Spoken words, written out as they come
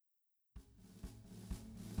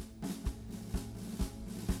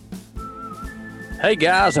Hey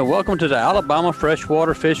guys, and welcome to the Alabama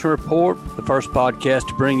Freshwater Fishing Report, the first podcast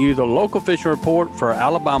to bring you the local fishing report for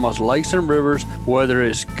Alabama's lakes and rivers, whether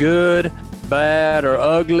it's good, bad, or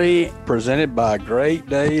ugly, presented by Great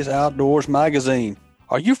Days Outdoors Magazine.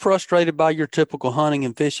 Are you frustrated by your typical hunting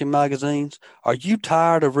and fishing magazines? Are you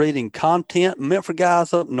tired of reading content meant for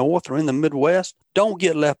guys up north or in the Midwest? Don't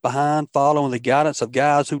get left behind following the guidance of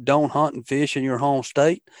guys who don't hunt and fish in your home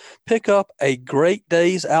state. Pick up a Great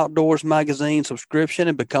Days Outdoors Magazine subscription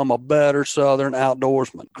and become a better Southern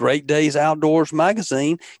outdoorsman. Great Days Outdoors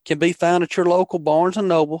Magazine can be found at your local Barnes &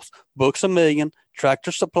 Nobles, Books A Million,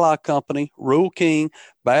 Tractor Supply Company, Rural King,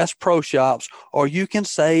 Bass Pro Shops, or you can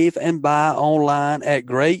save and buy online at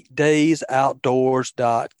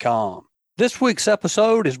greatdaysoutdoors.com. This week's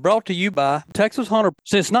episode is brought to you by Texas Hunter.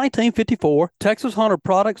 Since 1954, Texas Hunter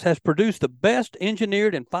Products has produced the best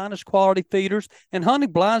engineered and finest quality feeders and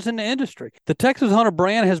hunting blinds in the industry. The Texas Hunter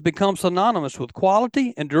brand has become synonymous with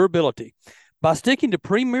quality and durability. By sticking to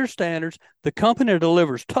premier standards, the company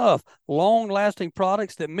delivers tough, long-lasting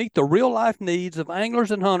products that meet the real-life needs of anglers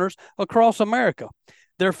and hunters across America.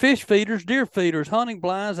 Their fish feeders, deer feeders, hunting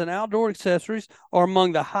blinds, and outdoor accessories are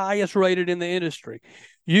among the highest rated in the industry.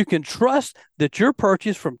 You can trust that your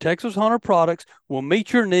purchase from Texas Hunter Products will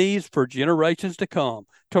meet your needs for generations to come.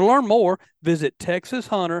 To learn more, visit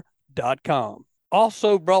texashunter.com.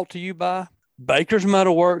 Also brought to you by Baker's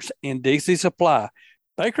Metal Works and Dixie Supply.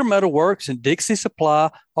 Baker Metal Works and Dixie Supply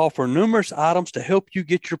offer numerous items to help you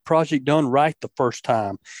get your project done right the first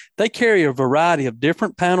time. They carry a variety of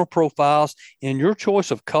different panel profiles in your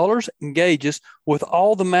choice of colors and gauges with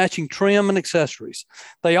all the matching trim and accessories.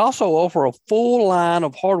 They also offer a full line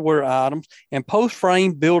of hardware items and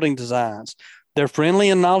post-frame building designs. Their friendly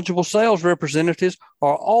and knowledgeable sales representatives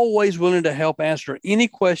are always willing to help answer any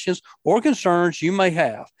questions or concerns you may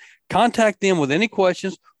have. Contact them with any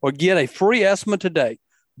questions or get a free estimate today.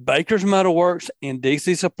 Baker's Metal Works and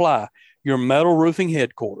Dixie Supply, your metal roofing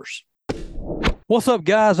headquarters. What's up,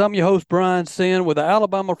 guys? I'm your host, Brian Sin, with the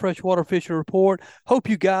Alabama Freshwater Fishing Report. Hope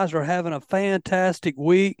you guys are having a fantastic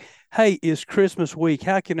week. Hey, it's Christmas week.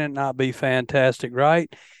 How can it not be fantastic,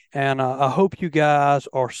 right? And I hope you guys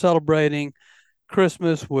are celebrating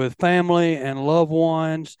Christmas with family and loved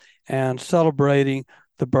ones and celebrating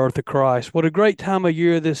the birth of Christ. What a great time of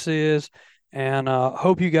year this is. And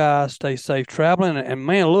hope you guys stay safe traveling. And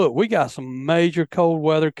man, look, we got some major cold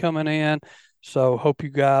weather coming in. So hope you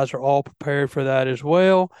guys are all prepared for that as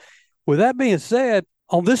well. With that being said,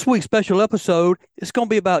 on this week's special episode, it's going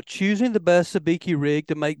to be about choosing the best Sabiki rig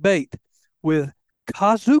to make bait with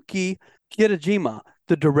Kazuki Kitajima,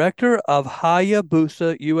 the director of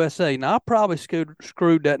Hayabusa USA. Now, I probably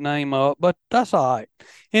screwed that name up, but that's all right.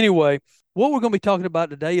 Anyway, what we're going to be talking about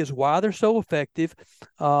today is why they're so effective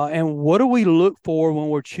and what do we look for when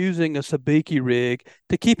we're choosing a Sabiki rig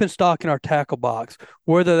to keep in stock in our tackle box,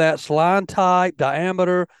 whether that's line type,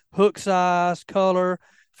 diameter, hook size, color,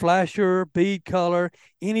 flasher, bead color,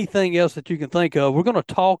 anything else that you can think of. We're going to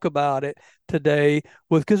talk about it today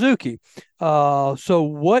with Kazuki. So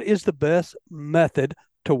what is the best method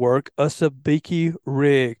to work a Sabiki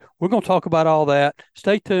rig? We're going to talk about all that.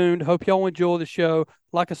 Stay tuned. Hope y'all enjoy the show.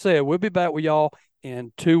 Like I said, we'll be back with y'all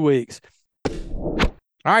in 2 weeks. All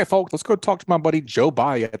right, folks, let's go talk to my buddy Joe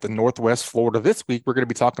Baia at the Northwest Florida. This week, we're going to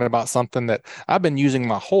be talking about something that I've been using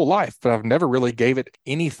my whole life, but I've never really gave it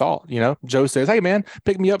any thought. You know, Joe says, hey, man,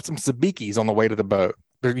 pick me up some Sabikis on the way to the boat.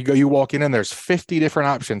 There you go. You walk in and there's 50 different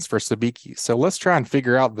options for Sabikis. So let's try and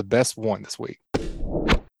figure out the best one this week.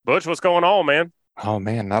 Butch, what's going on, man? Oh,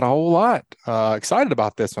 man, not a whole lot. Excited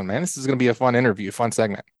about this one, man. This is going to be a fun interview, fun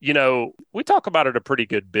segment. You know, we talk about it a pretty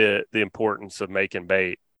good bit, the importance of making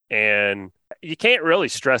bait, and you can't really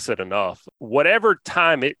stress it enough. Whatever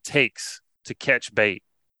time it takes to catch bait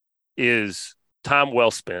is time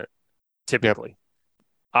well spent, typically. Yep.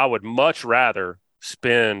 I would much rather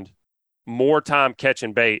spend more time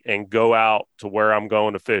catching bait and go out to where I'm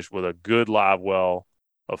going to fish with a good live well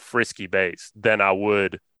of frisky baits than I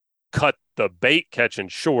would cut the bait catching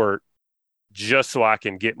short just so I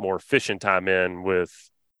can get more fishing time in with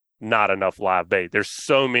not enough live bait. There's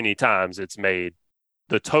so many times it's made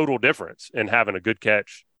the total difference in having a good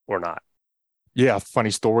catch or not. Yeah,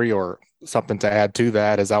 funny story or something to add to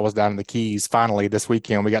that is I was down in the Keys finally this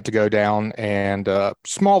weekend. We got to go down and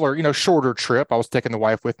smaller, shorter trip. I was taking the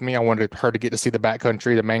wife with me. I wanted her to get to see the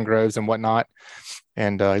backcountry, the mangroves and whatnot.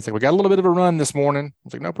 And he's like, we got a little bit of a run this morning. I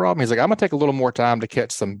was like, no problem. He's like, I'm going to take a little more time to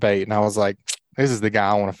catch some bait. And I was like, this is the guy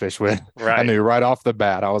I want to fish with. Right. I knew right off the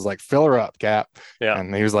bat. I was like, fill her up, Cap. Yeah.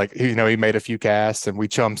 And he was like, he made a few casts and we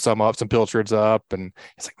chummed some up, some pilchards up. And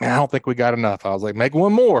he's like, man, I don't think we got enough. I was like, make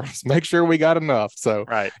one more. Let's make sure we got enough. So,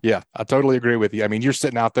 right. Yeah, I totally agree with you. I mean, you're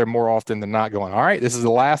sitting out there more often than not going, all right, this is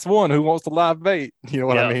the last one. Who wants to live bait? You know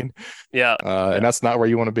what I mean? Yeah. And that's not where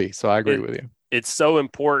you want to be. So I agree with you. It's so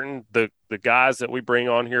important. The guys that we bring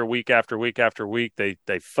on here week after week after week, they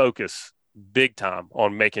focus big time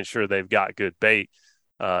on making sure they've got good bait.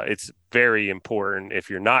 It's very important. If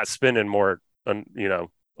you're not spending more, a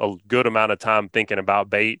good amount of time thinking about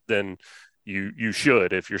bait, then you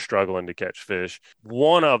should if you're struggling to catch fish.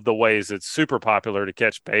 One of the ways it's super popular to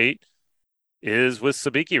catch bait is with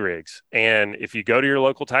Sabiki rigs. And if you go to your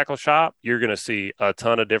local tackle shop, you're going to see a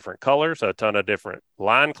ton of different colors, a ton of different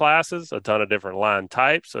line classes, a ton of different line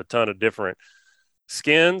types, a ton of different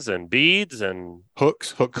skins and beads and hook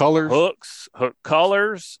colors,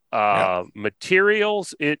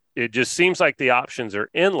 materials. It just seems like the options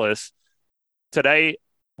are endless. Today,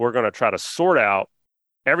 we're going to try to sort out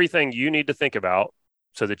everything you need to think about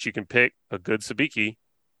so that you can pick a good Sabiki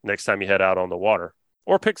next time you head out on the water,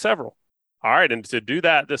 or pick several. All right, and to do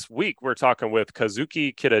that this week, we're talking with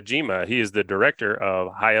Kazuki Kitajima. He is the director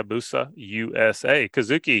of Hayabusa USA.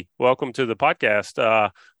 Kazuki, welcome to the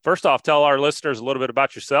podcast. First off, tell our listeners a little bit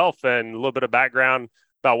about yourself and a little bit of background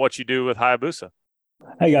about what you do with Hayabusa.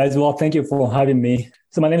 Hi, guys. Well, thank you for having me.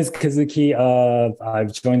 So my name is Kazuki.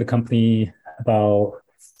 I've joined the company about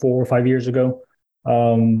 4 or 5 years ago.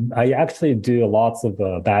 I actually do lots of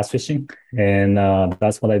bass fishing, and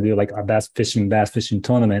that's what I do, like a bass fishing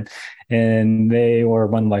tournament. And they were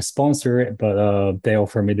one of my sponsors, but they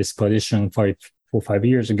offered me this position 4 or 5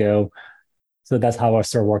 years ago. So that's how I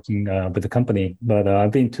started working with the company. But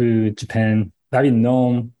I've been to Japan. I've been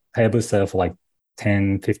known Hayabusa for like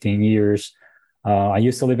 10, 15 years. I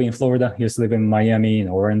used to live in Florida. I used to live in Miami, in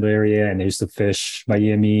Orlando area, and I used to fish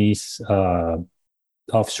Miami's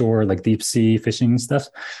offshore, like deep sea fishing stuff.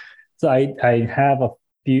 So I have a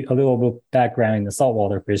little bit background in the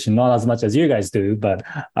saltwater fishing, not as much as you guys do, but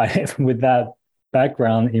with that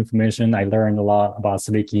background information, I learned a lot about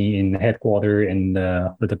Sabiki in the headquarters and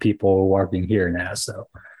with the people working here now. So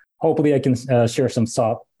hopefully I can share some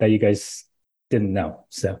stuff that you guys didn't know.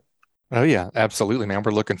 So. Oh yeah, absolutely, man.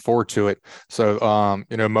 We're looking forward to it. So,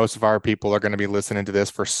 most of our people are going to be listening to this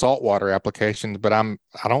for saltwater applications, but I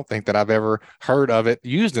don't think that I've ever heard of it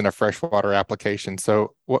used in a freshwater application.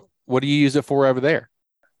 So what do you use it for over there?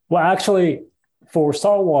 Well, actually, for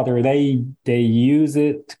saltwater, they use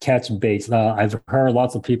it to catch baits. I've heard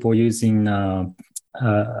lots of people using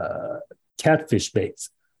catfish baits.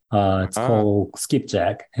 It's called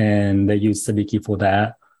skipjack, and they use Sabiki for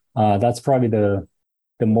that. That's probably the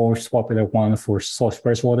most popular one for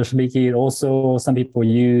freshwater Sabiki. Also, some people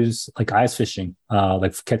use like ice fishing,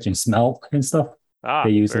 like catching smelt and stuff.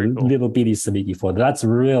 They use a little bitty Sabiki for that. That's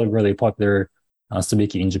really, really popular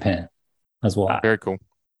Sabiki in Japan as well. Very cool.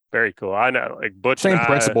 Very cool. I know, like Butch. Same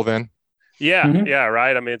principle then. Yeah, yeah,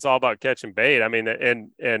 right. I mean, it's all about catching bait. I mean,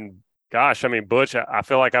 and gosh, I mean, Butch, I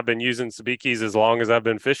feel like I've been using Sabikis as long as I've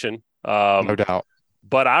been fishing. No doubt.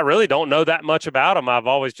 But I really don't know that much about them. I've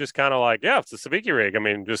always just kind of like, yeah, it's a Sabiki rig. I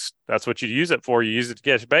mean, just that's what you use it for. You use it to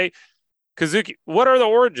catch bait. Kazuki, what are the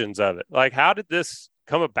origins of it? Like, how did this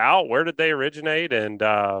come about? Where did they originate? And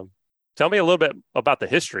tell me a little bit about the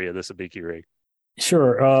history of the Sabiki rig.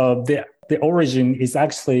 Sure. The origin is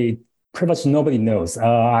actually pretty much nobody knows.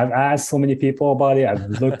 I've asked so many people about it. I've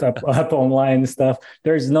looked up online and stuff.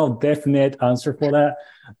 There's no definite answer for that.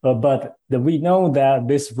 But we know that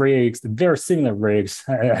this rigs, very similar rigs,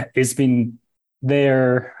 it's been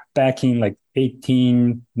there back in like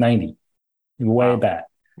 1890, way back.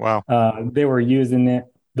 Wow. They were using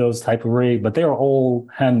those type of rigs, but they were all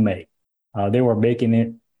handmade. They were making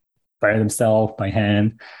it by themselves, by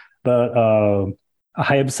hand. But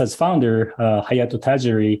Hayabusa's founder, Hayato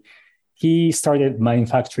Tajiri, he started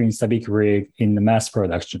manufacturing Sabiki rig in the mass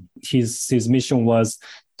production. His mission was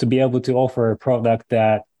to be able to offer a product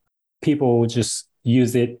that people would just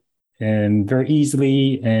use it and very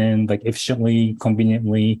easily and like efficiently,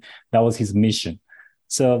 conveniently. That was his mission.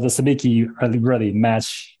 So the Sabiki really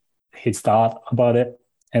matched his thought about it.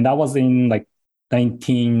 And that was in like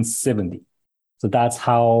 1970. So that's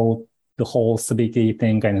how the whole Sabiki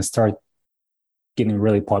thing kind of started getting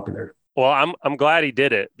really popular. Well, I'm glad he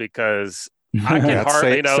did it because I can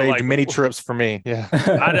hardly saved like many trips for me. Yeah.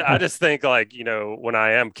 I just think like, when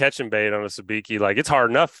I am catching bait on a Sabiki, like it's hard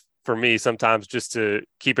enough for me sometimes just to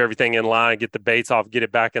keep everything in line, get the baits off, get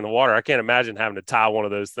it back in the water. I can't imagine having to tie one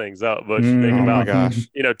of those things up. But you think Oh my about, gosh.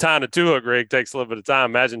 tying a 2-hook rig takes a little bit of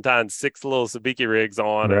time. Imagine tying 6 little Sabiki rigs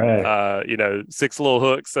on, Right. and 6 little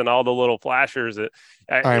hooks and all the little flashers. I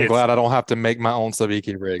am It's glad I don't have to make my own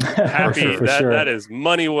Sabiki rig. happy sure. that sure. that is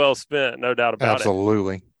money well spent, no doubt about it.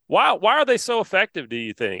 Absolutely. Why are they so effective, do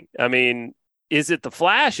you think? I mean, is it the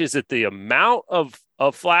flash? Is it the amount of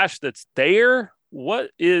flash that's there?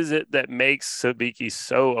 What is it that makes Sabiki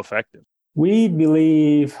so effective? We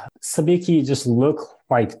believe Sabiki just look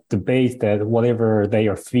like the bait that whatever they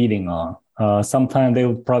are feeding on. Sometimes they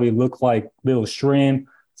will probably look like little shrimp.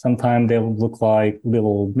 Sometimes they will look like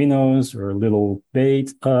little minnows or little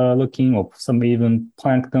bait looking, or some even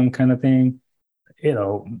plankton kind of thing.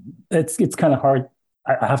 It's kind of hard.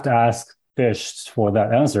 I have to ask fish for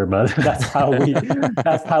that answer, but that's how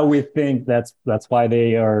we think. That's why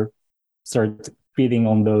they are start feeding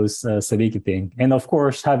on those Sabiki thing. And of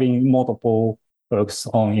course, having multiple hooks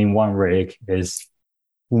on in one rig is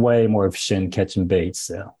way more efficient catching baits.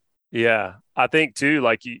 So Yeah, I think too,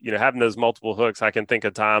 like having those multiple hooks, I can think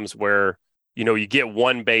of times where you get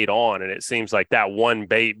one bait on, and it seems like that one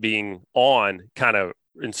bait being on kind of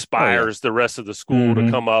inspires the rest of the school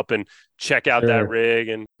to come up and check out that rig.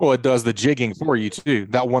 And well, it does the jigging for you too.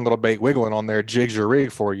 That one little bait wiggling on there jigs your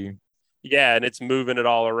rig for you. yeah, and it's moving it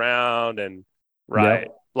all around. And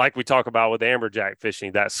Yep. like we talk about with amberjack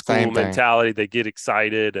fishing, that school Same thing. mentality, they get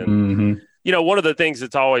excited. And one of the things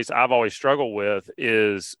I've always struggled with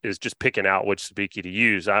is just picking out which Sabiki to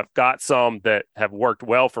use. I've got some that have worked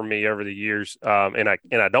well for me over the years, and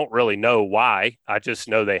I don't really know why. I just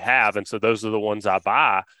know they have, and so those are the ones I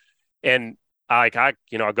buy. And I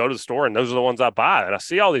go to the store, and those are the ones I buy. And I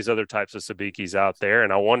see all these other types of Sabikis out there,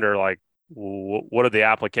 and I wonder, like, what are the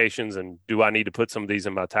applications, and do I need to put some of these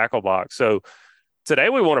in my tackle box? So today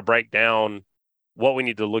we want to break down what we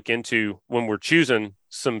need to look into when we're choosing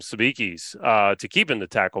some Sabikis to keep in the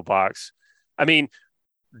tackle box. I mean,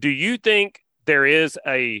 do you think there is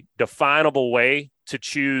a definable way to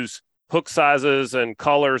choose hook sizes and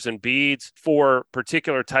colors and beads for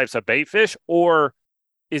particular types of bait fish, or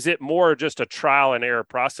is it more just a trial and error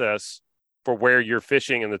process for where you're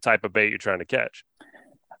fishing and the type of bait you're trying to catch?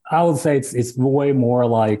 I would say it's way more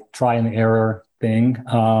like try and error thing.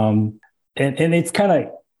 And it's kind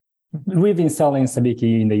of, we've been selling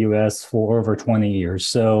Sabiki in the US for over 20 years.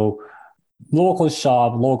 So local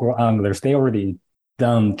anglers, they already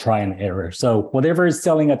done try and error. So whatever is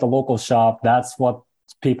selling at the local shop, that's what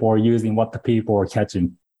people are using, what the people are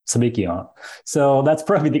catching Sabiki on. So that's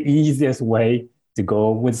probably the easiest way to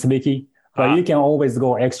go with Sabiki. But you can always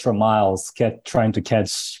go extra miles trying to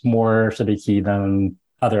catch more Sabiki than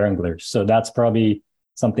other anglers. So that's probably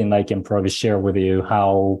something I can probably share with you,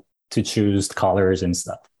 how to choose colors and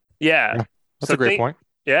stuff. Yeah. That's a great point.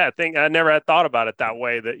 Yeah, I think I never had thought about it that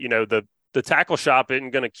way, that, the tackle shop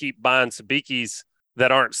isn't going to keep buying Sabikis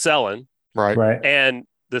that aren't selling. Right. And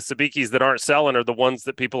the Sabikis that aren't selling are the ones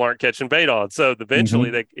that people aren't catching bait on. So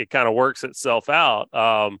eventually it kind of works itself out.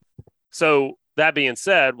 So that being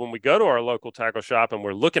said, when we go to our local tackle shop and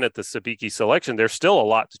we're looking at the Sabiki selection, there's still a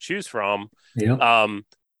lot to choose from. Yeah.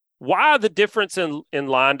 Why the difference in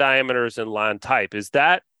line diameters and line type? Is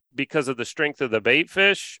that because of the strength of the bait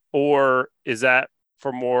fish, or is that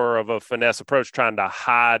for more of a finesse approach trying to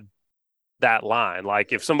hide that line?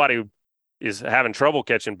 Like if somebody is having trouble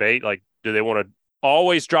catching bait, like do they want to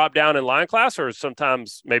always drop down in line class, or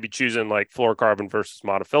sometimes maybe choosing like fluorocarbon versus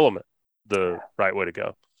monofilament the right way to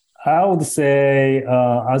go? I would say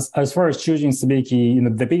as far as choosing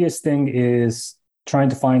Sabiki, the biggest thing is trying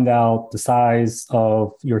to find out the size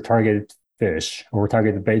of your targeted fish or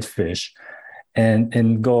targeted bait fish,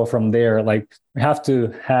 and go from there. Like you have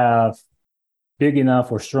to have big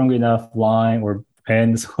enough or strong enough line or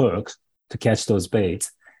ends hooks to catch those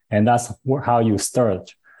baits, and that's how you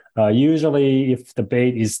start. Usually, if the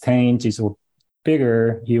bait is 10 inches or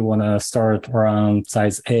bigger, you want to start around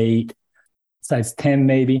size 8, size 10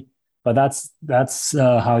 maybe. But that's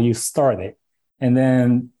how you start it. And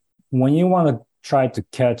then when you want to try to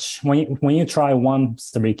catch, when you try one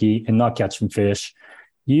Sabiki and not catching fish,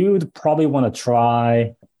 you'd probably want to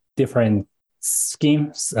try different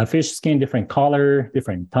schemes, fish skin, different color,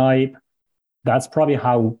 different type. That's probably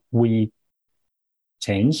how we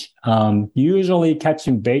change. Usually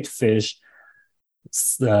catching bait fish,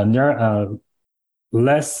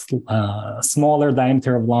 less smaller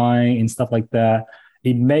diameter of line and stuff like that.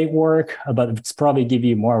 It may work, but it's probably give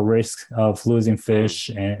you more risk of losing fish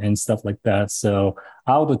and stuff like that. So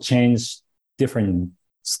I would change different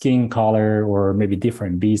skin color or maybe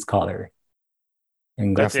different beast color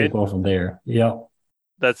and go from there. Yeah.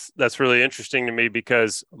 That's really interesting to me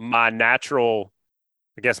because my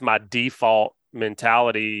default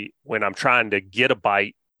mentality when I'm trying to get a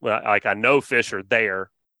bite, like I know fish are there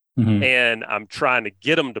and I'm trying to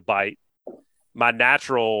get them to bite, my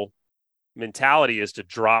natural mentality is to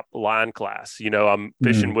drop line class. I'm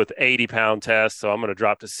fishing with 80-pound tests, so I'm going to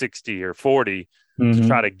drop to 60 or 40 to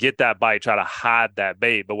try to get that bite, try to hide that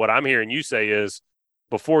bait. But what I'm hearing you say is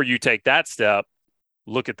before you take that step,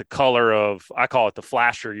 look at the color of, I call it the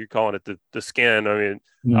flasher, you're calling it the skin. I mean,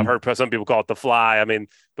 I've heard some people call it the fly. I mean,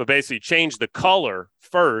 but basically change the color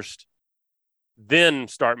first, then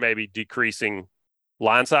start maybe decreasing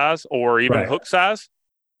line size or even hook size.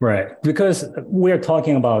 Right. Because we're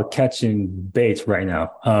talking about catching bait right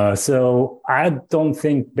now. So I don't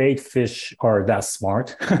think bait fish are that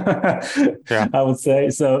smart. Yeah. I would say.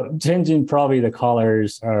 So changing probably the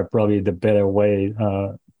colors are probably the better way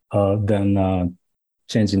than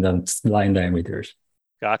changing the line diameters.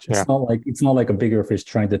 Gotcha. It's not like a bigger fish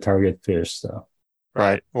trying to target fish. So.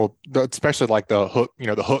 Right. Well, especially like the hook,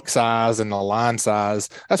 the hook size and the line size,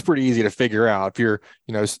 that's pretty easy to figure out. If you're,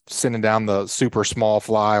 sending down the super small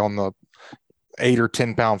fly on the 8 or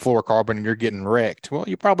 10 pound fluorocarbon and you're getting wrecked, well,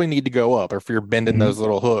 you probably need to go up. Or if you're bending those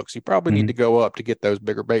little hooks, you probably need to go up to get those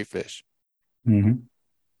bigger bait fish.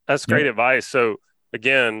 That's great advice. So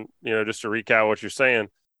again, just to recap what you're saying,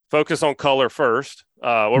 focus on color first.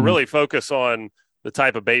 Really focus on the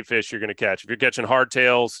type of bait fish you're going to catch. If you're catching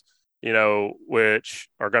hardtails, which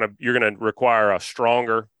you're gonna require a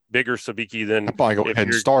stronger, bigger sabiki than. I'll probably go ahead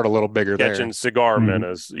and start a little bigger catching there. cigar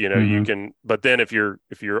minnows. You can, but then if you're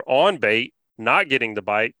on bait, not getting the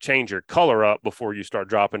bite, change your color up before you start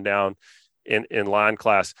dropping down in line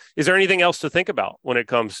class. Is there anything else to think about when it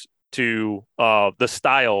comes to the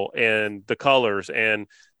style and the colors and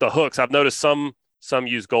the hooks? I've noticed some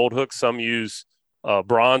use gold hooks, some use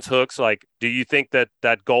bronze hooks. Like, do you think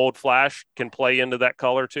that gold flash can play into that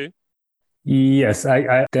color too? Yes,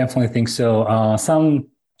 I definitely think so. Some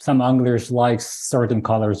anglers like certain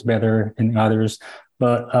colors better than others,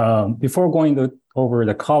 but before going over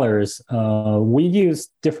the colors, we use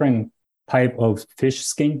different type of fish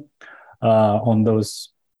skin on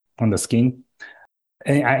the skin,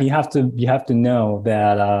 and you have to know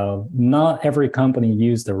that not every company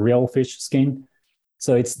use the real fish skin.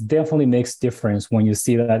 So it's definitely makes difference when you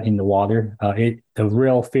see that in the water. The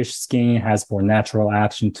real fish skin has more natural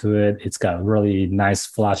action to it. It's got really nice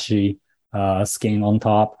flashy skin on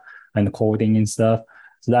top and the coating and stuff.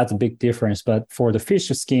 So that's a big difference. But for the fish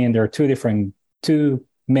skin, there are two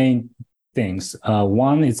main things.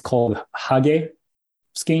 One is called hage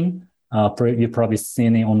skin. You've probably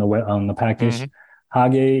seen it on the package.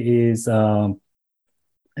 Hage is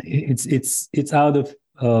it's out of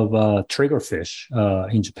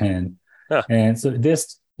triggerfish in Japan. And so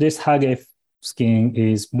this hage skin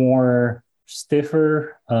is more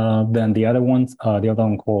stiffer than the other ones. The other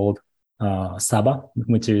one called saba,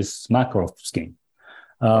 which is macro skin.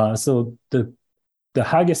 So the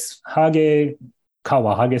hage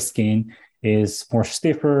skin is more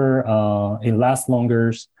stiffer. It lasts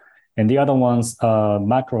longer. And the other one's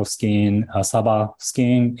macro skin, saba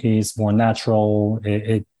skin, is more natural.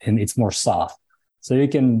 And it's more soft. So you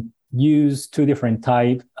can use two different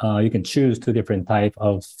type. You can choose two different type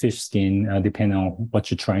of fish skin depending on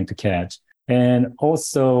what you're trying to catch. And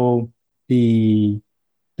also the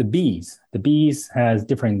bees. The bees has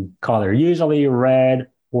different color. Usually red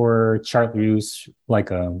or chartreuse,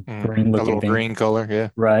 like a green looking thing. Green color, yeah.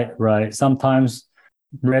 Right. Sometimes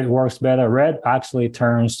red works better. Red actually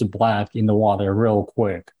turns to black in the water real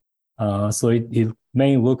quick. So it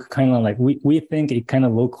may look kind of like, we think it kind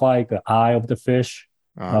of look like the eye of the fish.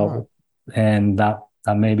 And that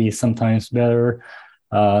may be sometimes better.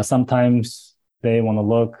 Sometimes they want to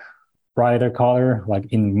look brighter color,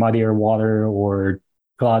 like in muddier water or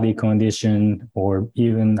cloudy condition, or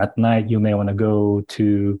even at night, you may want to go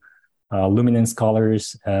to luminance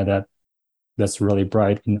colors that's really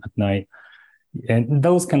bright at night. And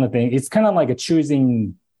those kind of things. It's kind of like a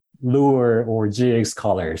choosing lure or jigs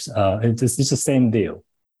colors. It's the same deal.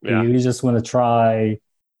 Yeah. You just want to try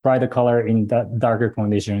the color in that darker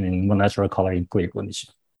condition and more natural color in clear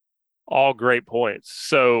condition. All great points.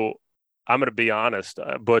 So I'm going to be honest,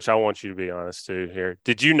 Butch. I want you to be honest too. Here,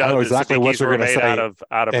 did you know exactly what you're going to say? Out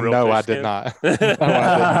of and real no, fish I skin? did not. No, I did not.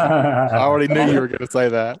 I already knew you were going to say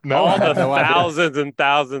that. No, all the thousands and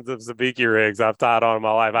thousands of Sabiki rigs I've tied on in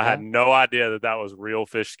my life, I had no idea that was real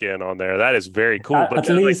fish skin on there. That is very cool. But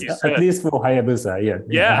at least for Hayabusa,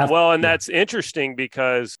 yeah. Well, and that's interesting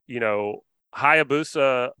because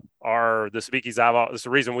Hayabusa are the Sabikis that's the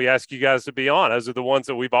reason we ask you guys to be on. Those are the ones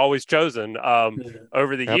that we've always chosen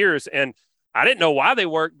over the years. And I didn't know why they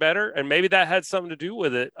worked better, and maybe that had something to do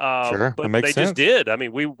with it. Sure, But that makes they sense. just did. I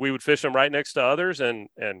mean, we would fish them right next to others, and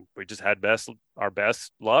we just had our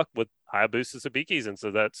best luck with Hayabusa Sabikis, and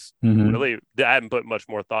so that's really, I haven't put much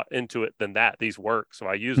more thought into it than that. These work, so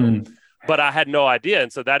I use them, but I had no idea,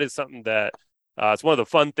 and so that is something that it's one of the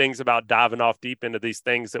fun things about diving off deep into these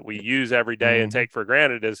things that we use every day and take for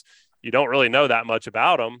granted is you don't really know that much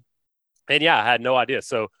about them. And yeah, I had no idea.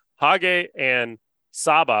 So Hage and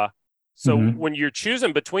Saba. So when you're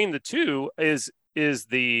choosing between the two, is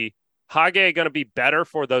the Hage going to be better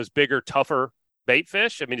for those bigger, tougher bait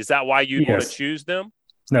fish? I mean, is that why you'd want to choose them?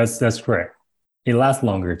 That's correct. It lasts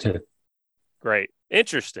longer too. Great.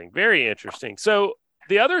 Interesting. Very interesting. So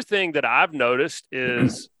the other thing that I've noticed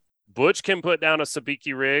is Butch can put down a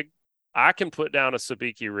Sabiki rig. I can put down a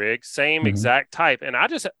Sabiki rig, same exact type. And I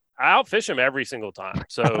outfish him every single time.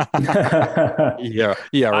 So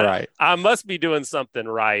right. I must be doing something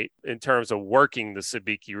right in terms of working the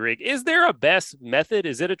Sabiki rig. Is there a best method?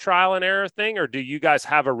 Is it a trial and error thing, or do you guys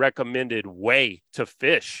have a recommended way to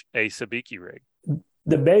fish a Sabiki rig?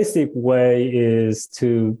 The basic way is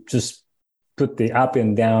to just put the up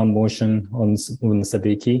and down motion on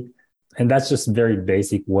Sabiki. And that's just a very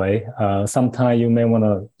basic way. Sometimes you may want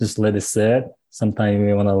to just let it sit. Sometimes you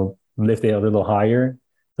may want to lift it a little higher.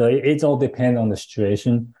 So it all depends on the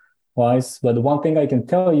situation wise. But the one thing I can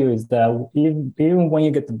tell you is that even when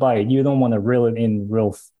you get the bite, you don't want to reel it in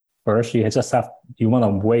real first. You want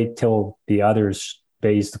to wait till the other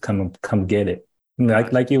baits to come get it.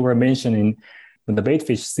 Like you were mentioning, when the bait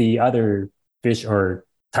fish see other fish are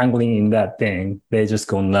tangling in that thing, they just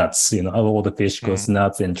go nuts. All the fish goes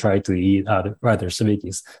nuts and try to eat other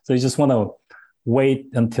sabikis. So you just want to wait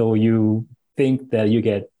until you think that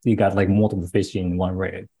you got like multiple fish in one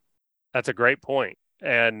rig. That's a great point.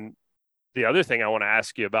 And the other thing I want to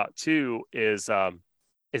ask you about too is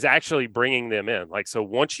actually bringing them in. Like, so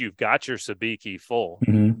once you've got your Sabiki full,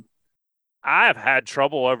 I have had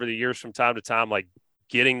trouble over the years from time to time, like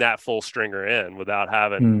getting that full stringer in without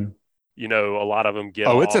having, a lot of them get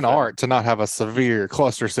off. It's an art to not have a severe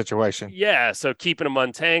cluster situation. Yeah. So keeping them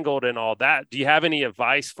untangled and all that. Do you have any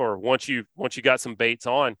advice for once you got some baits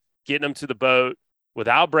on, getting them to the boat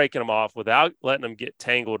without breaking them off, without letting them get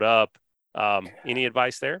tangled up? Any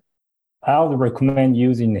advice there? I would recommend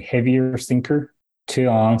using a heavier sinker, 2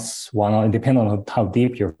 ounce, 1 ounce, depending on how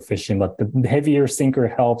deep you're fishing. But the heavier sinker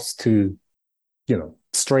helps to,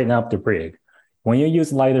 straighten up the rig. When you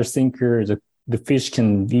use lighter sinker, the fish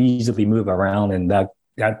can easily move around, and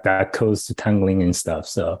that goes to tangling and stuff.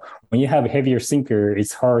 So when you have a heavier sinker,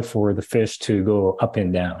 it's hard for the fish to go up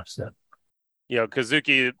and down. So,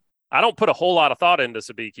 Kazuki, I don't put a whole lot of thought into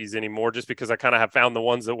Sabikis anymore just because I kind of have found the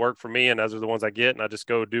ones that work for me, and those are the ones I get, and I just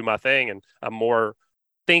go do my thing, and I'm more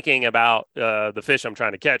thinking about the fish I'm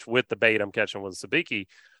trying to catch with the bait I'm catching with Sabiki.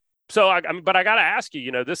 So, but I got to ask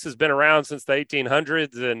you, this has been around since the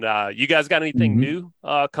 1800s, and you guys got anything new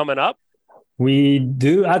coming up? We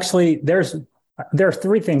do. Actually, there are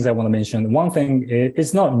 3 things I want to mention. One thing,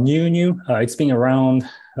 it's not new. It's been around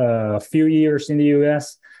a few years in the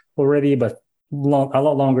US already, but a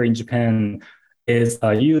lot longer in Japan, is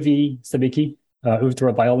UV Sabiki,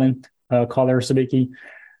 ultraviolet color Sabiki.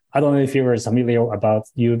 I don't know if you were familiar about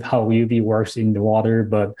how UV works in the water,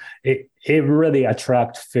 but it really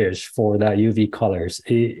attracts fish for that UV colors.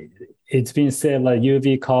 It's been said like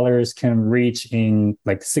UV colors can reach in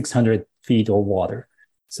like 600 feet of water.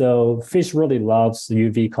 So fish really loves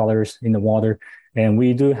UV colors in the water. And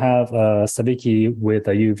we do have a Sabiki with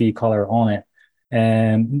a UV color on it.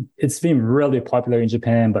 And it's been really popular in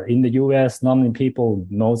Japan, but in the US, not many people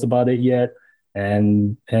knows about it yet.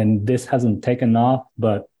 And this hasn't taken off.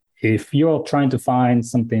 But if you're trying to find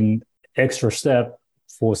something extra step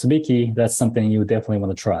for Sabiki, that's something you definitely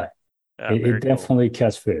want to try. It definitely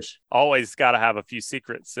catch fish. Always got to have a few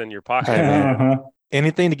secrets in your pocket. Hey,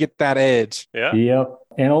 anything to get that edge. Yeah. Yep.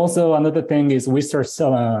 And also another thing is we start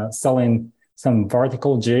selling some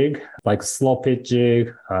vertical jig, like slow pitch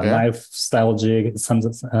jig, knife style jig.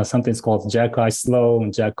 Something's called jack eye slow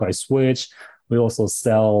and jack eye switch. We also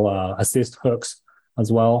sell assist hooks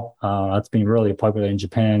as well. That's been really popular in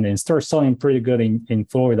Japan and start selling pretty good in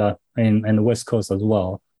Florida and the West Coast as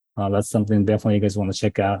well. That's something definitely you guys want to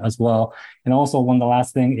check out as well. And also one of the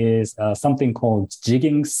last thing is something called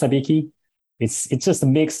jigging Sabiki. It's just a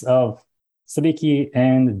mix of Sabiki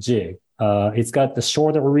and jig. It's got the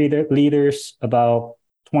shorter leaders, about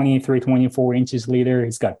 23, 24 inches leader.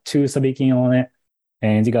 It's got 2 Sabiki on it.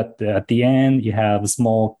 And you got at the end, you have a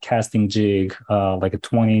small casting jig, like a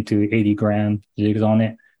 20 to 80 gram jigs on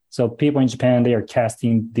it. So people in Japan, they are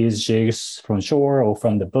casting these jigs from shore or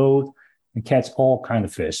from the boat. and catch all kind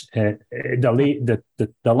of fish. The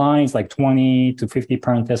line is like 20 to 50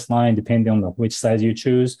 pound test line, depending on which size you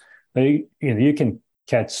choose. But you can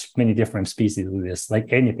catch many different species with this,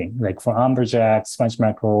 like anything, like from amberjack, sponge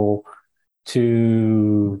mackerel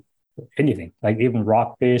to anything, like even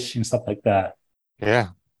rockfish and stuff like that. Yeah.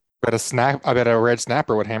 I bet a red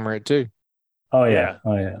snapper would hammer it too. Oh yeah.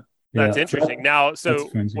 Oh yeah. That's Yeah. interesting. Now, so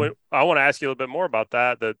I want to ask you a little bit more about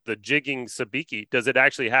that. The jigging sabiki, does it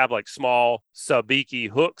actually have like small sabiki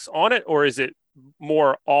hooks on it, or is it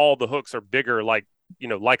more all the hooks are bigger, like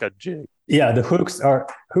like a jig? Yeah, the hooks are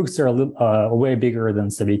a little, way bigger than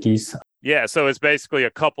sabikis. Yeah, so it's basically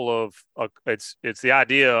a couple of it's the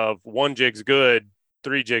idea of one jig's good,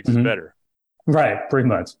 three jigs is better. Right, pretty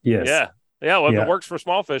much. Yes. Yeah. Well, if it works for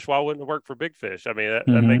small fish, why wouldn't it work for big fish? I mean,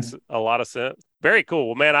 that makes a lot of sense. Very cool.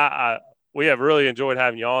 Well, man, we have really enjoyed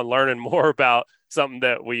having you on, learning more about something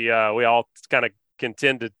that we all kind of can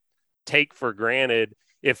tend to take for granted.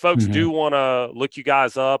 If folks do want to look you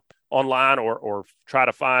guys up online or try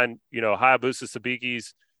to find, Hayabusa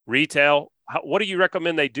Sabiki's retail, what do you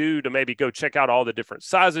recommend they do to maybe go check out all the different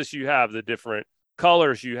sizes you have, the different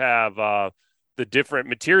colors you have, the different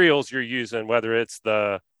materials you're using, whether it's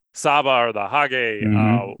the Saba or the Hage?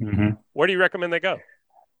 Where do you recommend they go?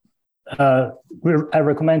 I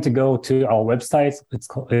recommend to go to our website.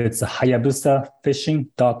 It's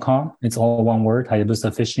hayabusafishing.com. It's all one word,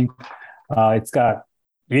 Hayabusa Fishing.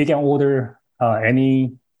 You can order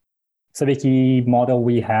any Sabiki model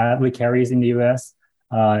we carry in the US.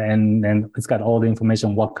 And it's got all the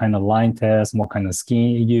information, what kind of line test, what kind of skin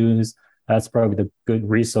you use. That's probably the good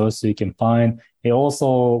resource you can find. We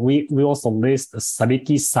also list a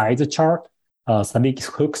Sabiki size chart, Sabiki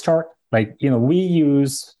hook chart. Like, we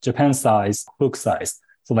use Japan size hook size.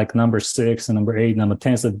 So like number 6 and number 8, number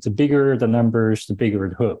 10. So the bigger the numbers, the bigger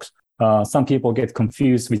the hooks. Some people get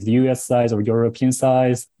confused with the US size or European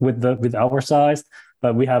size with our size.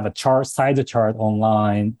 But we have a size chart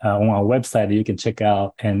online on our website that you can check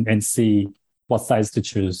out and see what size to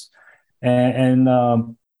choose. And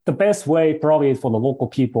the best way probably for the local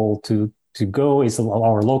people to go is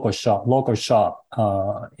our local shop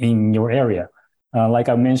in your area. Like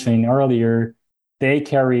I mentioned earlier, they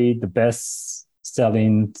carry the best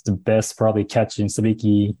selling, the best probably catching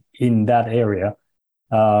sabiki in that area.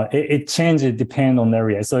 It changes depending on the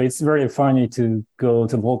area. So it's very funny to go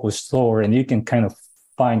to the local store and you can kind of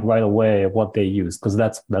find right away what they use because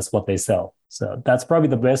that's what they sell. So that's probably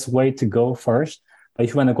the best way to go first. But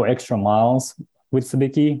if you want to go extra miles with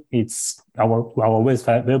Sabiki, it's our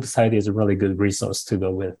website is a really good resource to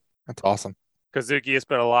go with. That's awesome. Kazuki, it's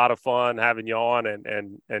been a lot of fun having you on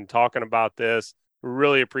and talking about this.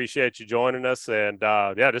 Really appreciate you joining us. And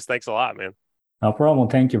just thanks a lot, man. No problem.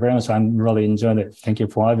 Thank you very much. I'm really enjoying it. Thank you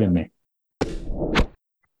for having me.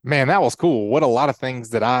 Man, that was cool. What a lot of things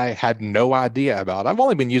that I had no idea about. I've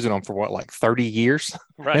only been using them for 30 years?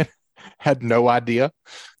 Right. Had no idea.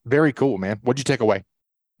 Very cool, man. What'd you take away?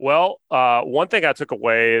 Well, one thing I took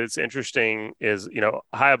away is interesting is,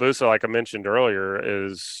 Hayabusa, like I mentioned earlier,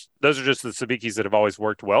 those are just the Sabikis that have always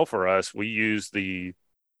worked well for us. We use the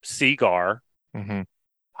SeaKeeper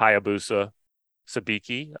Hayabusa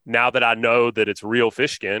Sabiki. Now that I know that it's real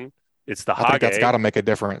fish skin, it's the Hage. I think that's got to make a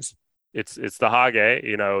difference. It's the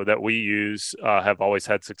Hage, that we use, have always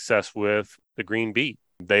had success with the green bead.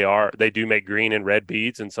 They do make green and red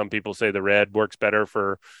beads, and some people say the red works better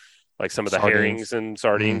for like some of the herrings and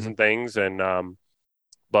sardines and things. And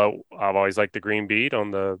but I've always liked the green bead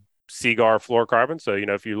on the SeaKeeper fluorocarbon. So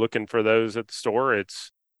if you're looking for those at the store,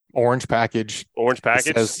 it's orange package.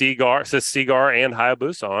 SeaKeeper. It says SeaKeeper and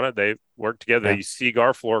Hayabusa on it. They work together. Yeah. They use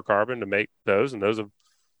SeaKeeper fluorocarbon to make those, and those have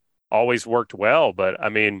always worked well. But I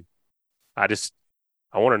mean,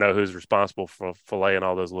 I want to know who's responsible for filleting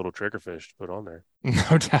all those little triggerfish to put on there.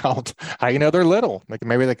 No doubt. How they're little?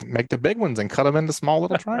 Maybe they can make the big ones and cut them into small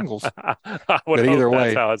little triangles. But either way,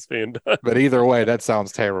 that's how it's being done. But either way, that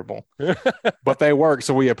sounds terrible. But they work,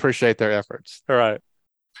 so we appreciate their efforts. All right.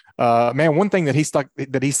 Man, one thing that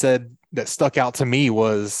he said that stuck out to me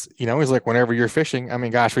was, he's like, whenever you're fishing, I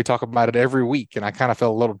mean, gosh, we talk about it every week, and I kind of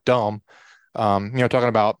felt a little dumb, talking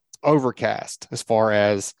about overcast as far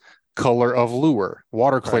as color of lure,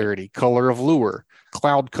 water clarity, right, color of lure,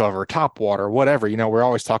 cloud cover, top water, whatever. We're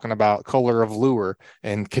always talking about color of lure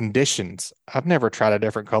and conditions. I've never tried a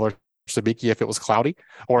different color Sabiki if it was cloudy,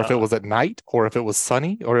 or if it was at night, or if it was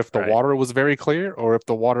sunny, or if the water was very clear, or if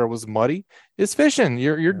the water was muddy. It's fishing.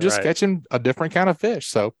 You're just catching a different kind of fish.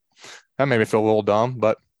 So that made me feel a little dumb,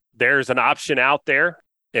 but there's an option out there,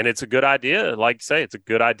 and it's a good idea. Like you say, it's a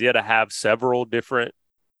good idea to have several different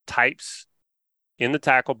types in the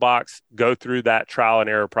tackle box, go through that trial and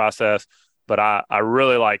error process. But I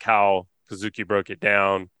really like how Kazuki broke it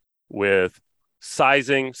down with size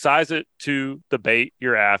it to the bait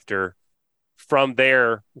you're after. From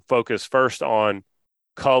there, focus first on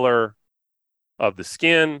color of the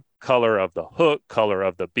skin, color of the hook, color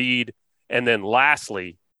of the bead, and then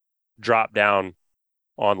lastly, drop down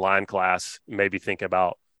on line class. Maybe think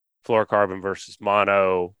about fluorocarbon versus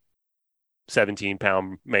mono,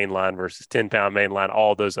 17-pound main line versus 10-pound main line,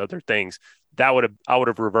 all those other things. I would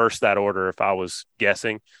have reversed that order if I was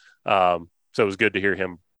guessing. So it was good to hear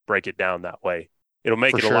him break it down that way. It'll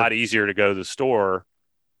make it a lot easier to go to the store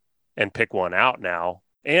and pick one out now.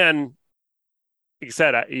 And like I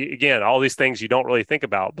said, again, all these things you don't really think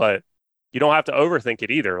about, but you don't have to overthink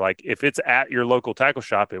it either. Like if it's at your local tackle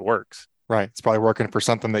shop, it works. Right. It's probably working for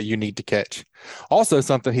something that you need to catch. Also,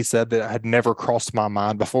 something he said that had never crossed my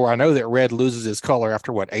mind before. I know that red loses its color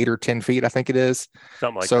after 8 or 10 feet, I think it is.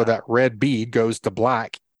 Something like that. So that red bead goes to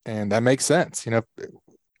black, and that makes sense. You know, it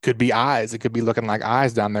could be eyes. It could be looking like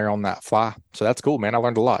eyes down there on that fly. So that's cool, man. I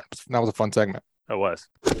learned a lot. That was a fun segment. It was.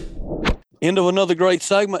 End of another great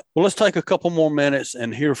segment. Well, let's take a couple more minutes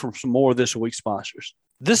and hear from some more of this week's sponsors.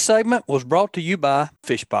 This segment was brought to you by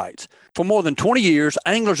Fish Bites. For more than 20 years,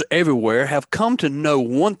 anglers everywhere have come to know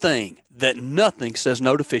one thing, that nothing says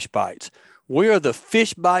no to Fish Bites. We are the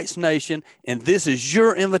Fish Bites Nation, and this is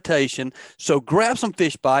your invitation. So grab some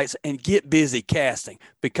Fish Bites and get busy casting,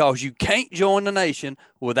 because you can't join the nation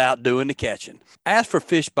without doing the catching. Ask for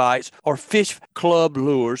Fish Bites or Fish Club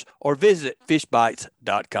Lures or visit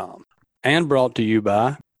fishbites.com. And brought to you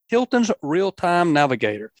by Hilton's Real-Time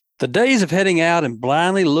Navigator. The days of heading out and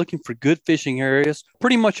blindly looking for good fishing areas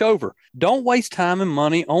pretty much over. Don't waste time and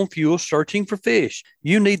money on fuel searching for fish.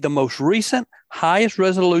 You need the most recent, highest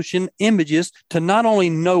resolution images to not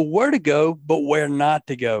only know where to go, but where not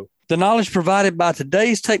to go. The knowledge provided by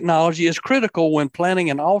today's technology is critical when planning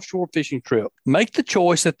an offshore fishing trip. Make the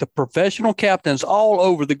choice that the professional captains all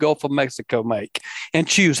over the Gulf of Mexico make and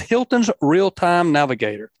choose Hilton's Real-Time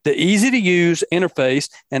Navigator. The easy-to-use interface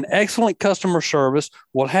and excellent customer service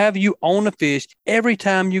will have you on the fish every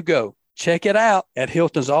time you go. Check it out at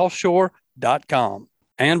hiltonsoffshore.com.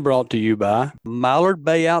 And brought to you by Mallard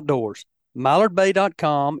Bay Outdoors.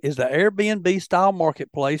 MallardBay.com is the Airbnb-style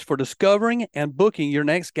marketplace for discovering and booking your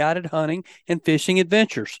next guided hunting and fishing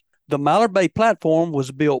adventures. The Mallard Bay platform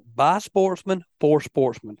was built by sportsmen for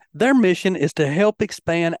sportsmen. Their mission is to help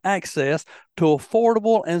expand access to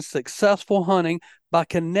affordable and successful hunting by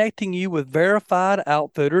connecting you with verified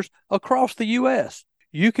outfitters across the U.S.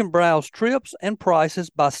 You can browse trips and prices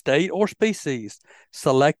by state or species,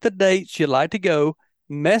 select the dates you'd like to go,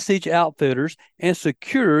 message outfitters, and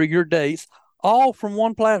secure your dates all from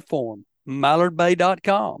one platform,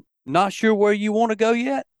 mallardbay.com. Not sure where you want to go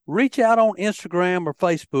yet? Reach out on Instagram or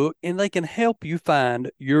Facebook and they can help you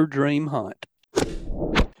find your dream hunt.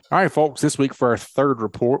 All right, folks, this week for our third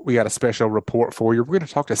report, we got a special report for you. We're going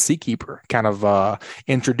to talk to SeaKeeper, kind of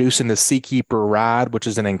introducing the SeaKeeper Ride, which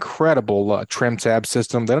is an incredible trim tab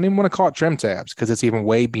system. They don't even want to call it trim tabs because it's even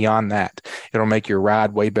way beyond that. It'll make your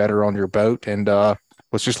ride way better on your boat, and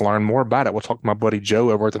let's just learn more about it. We'll talk to my buddy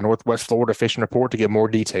Joe over at the Northwest Florida Fishing Report to get more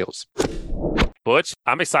details. Butch,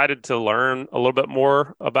 I'm excited to learn a little bit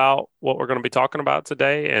more about what we're going to be talking about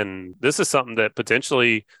today. And this is something that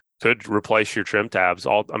potentially could replace your trim tabs.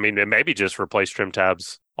 It maybe just replace trim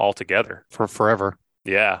tabs altogether. For forever.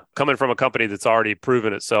 Yeah. Coming from a company that's already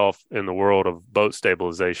proven itself in the world of boat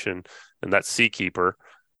stabilization, and that's SeaKeeper.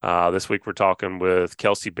 This week we're talking with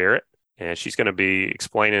Kelsey Barrett, and she's going to be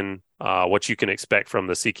explaining what you can expect from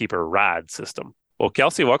the SeaKeeper Ride system. Well,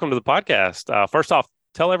 Kelsey, welcome to the podcast. First off,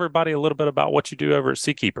 tell everybody a little bit about what you do over at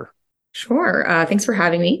SeaKeeper. Sure. Thanks for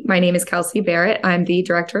having me. My name is Kelsey Barrett. I'm the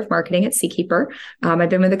Director of Marketing at SeaKeeper. I've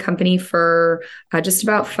been with the company for just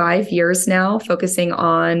about 5 years now, focusing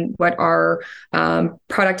on what our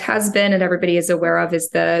product has been and everybody is aware of is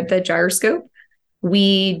the gyroscope.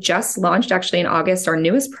 We just launched actually in August our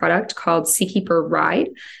newest product called SeaKeeper Ride.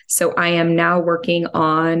 So I am now working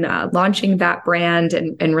on launching that brand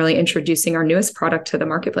and really introducing our newest product to the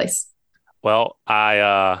marketplace. Well,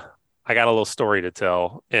 I got a little story to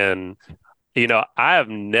tell. And, I have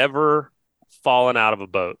never fallen out of a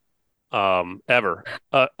boat ever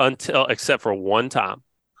except for one time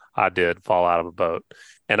I did fall out of a boat.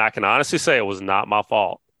 And I can honestly say it was not my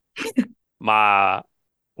fault.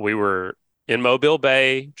 We were in Mobile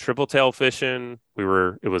Bay, triple tail fishing.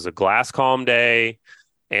 It was a glass calm day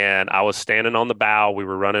and I was standing on the bow. We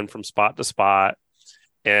were running from spot to spot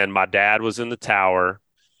and my dad was in the tower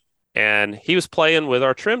and he was playing with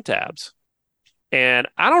our trim tabs. And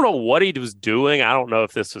I don't know what he was doing. I don't know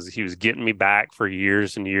if he was getting me back for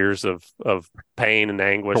years and years of pain and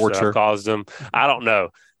anguish that I caused him. I don't know.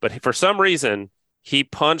 But for some reason, he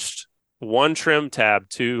punched one trim tab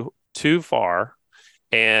too far,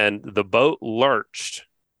 and the boat lurched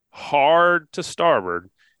hard to starboard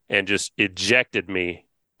and just ejected me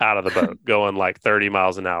out of the boat going like 30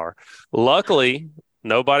 miles an hour. Luckily,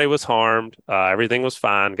 nobody was harmed. Everything was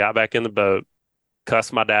fine. Got back in the boat,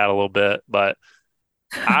 cussed my dad a little bit, but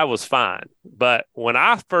I was fine. But when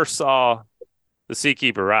I first saw the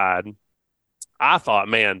SeaKeeper ride, I thought,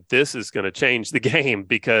 man, this is going to change the game,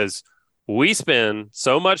 because we spend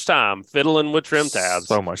so much time fiddling with trim tabs.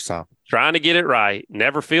 So much time. Trying to get it right.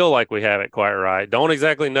 Never feel like we have it quite right. Don't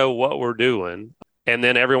exactly know what we're doing. And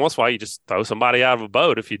then every once in a while, you just throw somebody out of a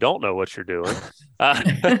boat if you don't know what you're doing.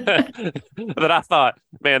 But I thought,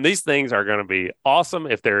 man, these things are going to be awesome.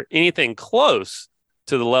 If they're anything close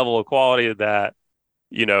to the level of quality that,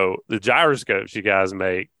 the gyroscopes you guys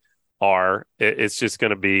make are, it's just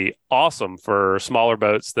going to be awesome for smaller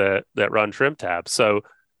boats that run trim tabs. So,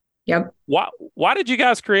 yep. Why did you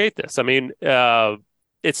guys create this? I mean,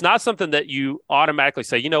 it's not something that you automatically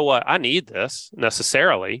say, you know what, I need this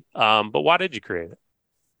necessarily. But why did you create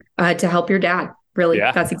it? To help your dad. Really,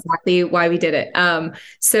 yeah. That's exactly why we did it.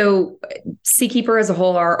 So SeaKeeper as a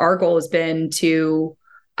whole, our goal has been to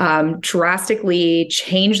drastically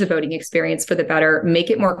change the boating experience for the better, make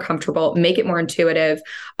it more comfortable, make it more intuitive,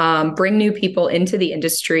 bring new people into the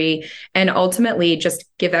industry, and ultimately just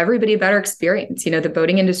give everybody a better experience. The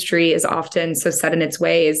boating industry is often so set in its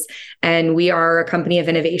ways, and we are a company of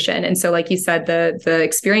innovation. And so, like you said, the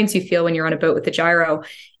experience you feel when you're on a boat with the gyro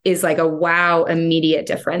is like a wow, immediate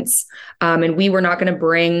difference. And we were not going to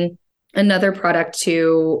bring another product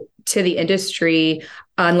to the industry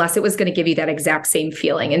unless it was going to give you that exact same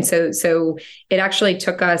feeling. And so it actually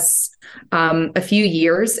took us a few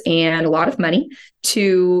years and a lot of money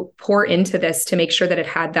to pour into this to make sure that it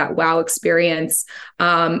had that wow experience.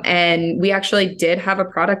 And we actually did have a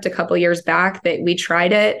product a couple of years back that we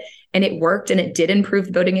tried it, and it worked, and it did improve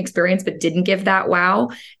the boating experience, but didn't give that wow.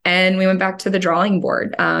 And we went back to the drawing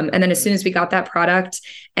board. And then as soon as we got that product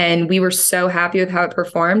and we were so happy with how it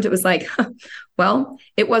performed, it was like, well,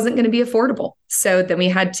 it wasn't going to be affordable. So then we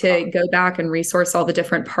had to go back and resource all the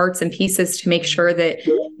different parts and pieces to make sure that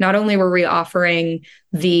not only were we offering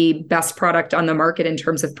the best product on the market in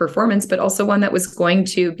terms of performance, but also one that was going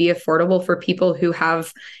to be affordable for people who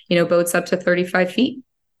have, boats up to 35 feet.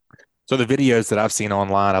 So the videos that I've seen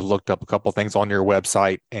online, I've looked up a couple of things on your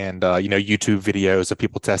website and, YouTube videos of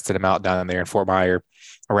people testing them out down there in Fort Myer,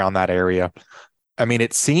 around that area. I mean,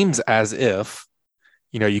 it seems as if,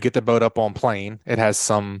 you get the boat up on plane. It has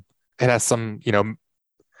some,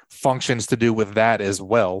 functions to do with that as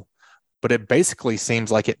well. But it basically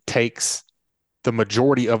seems like it takes the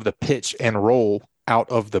majority of the pitch and roll out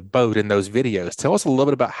of the boat in those videos. Tell us a little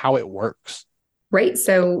bit about how it works. Right.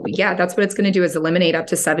 So yeah, that's what it's going to do, is eliminate up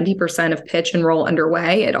to 70% of pitch and roll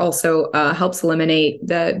underway. It also helps eliminate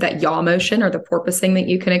that yaw motion or the porpoising that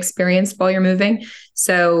you can experience while you're moving.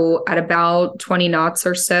 So at about 20 knots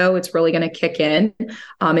or so, it's really going to kick in.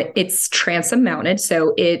 It's transom mounted.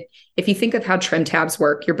 So if you think of how trim tabs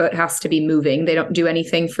work, your boat has to be moving. They don't do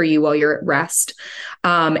anything for you while you're at rest.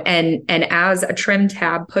 And as a trim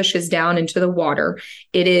tab pushes down into the water,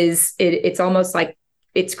 it's almost like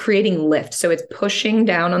it's creating lift. So it's pushing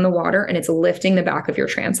down on the water and it's lifting the back of your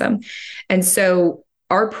transom. And so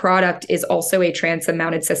our product is also a transom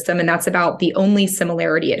mounted system. And that's about the only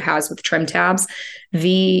similarity it has with trim tabs.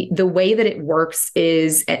 The way that it works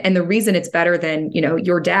is, and the reason it's better than,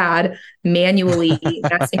 your dad manually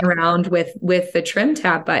messing around with the trim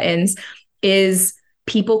tab buttons, is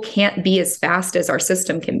people can't be as fast as our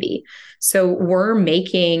system can be. So we're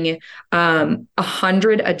making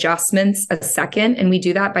 100 adjustments a second, and we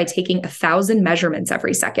do that by taking 1,000 measurements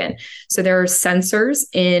every second. So there are sensors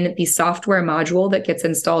in the software module that gets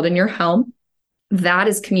installed in your helm that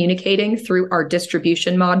is communicating through our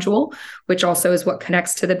distribution module, which also is what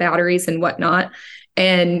connects to the batteries and whatnot,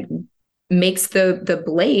 and makes the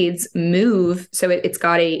blades move. So it's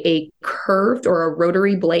got a curved or a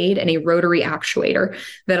rotary blade and a rotary actuator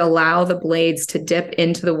that allow the blades to dip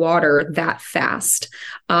into the water that fast.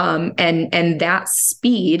 And that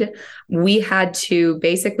speed, we had to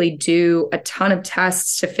basically do a ton of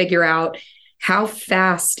tests to figure out how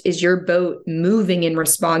fast is your boat moving in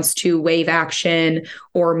response to wave action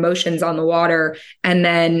or motions on the water. And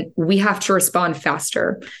then we have to respond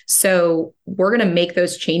faster. So we're going to make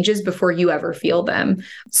those changes before you ever feel them.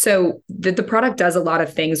 So the product does a lot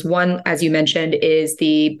of things. One, as you mentioned, is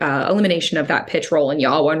the elimination of that pitch, roll, and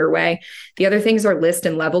yaw underway. The other things are list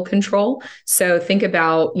and level control. So think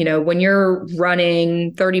about, when you're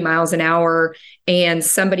running 30 miles an hour and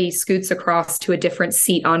somebody scoots across to a different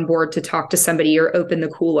seat on board to talk to somebody or open the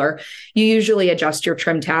cooler, you usually adjust your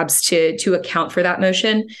trim tabs to account for that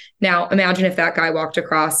motion. Now, imagine if that guy walked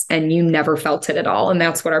across and you never felt it at all. And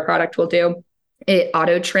that's what our product will do. It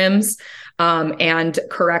auto trims and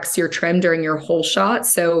corrects your trim during your whole shot.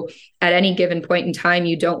 So at any given point in time,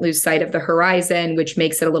 you don't lose sight of the horizon, which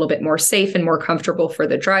makes it a little bit more safe and more comfortable for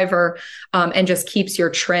the driver, and just keeps your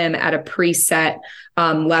trim at a preset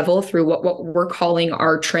level through what we're calling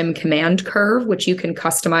our trim command curve, which you can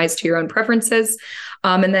customize to your own preferences.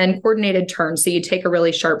 And then coordinated turns. So you take a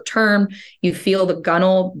really sharp turn, you feel the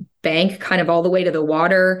gunnel bank kind of all the way to the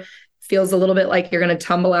water. Feels a little bit like you're going to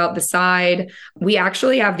tumble out the side. We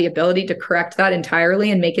actually have the ability to correct that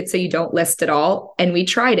entirely and make it so you don't list at all. And we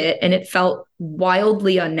tried it and it felt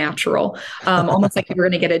wildly unnatural, almost like you were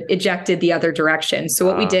going to get ejected the other direction. So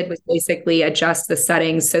what we did was basically adjust the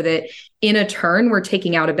settings so that in a turn, we're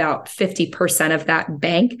taking out about 50% of that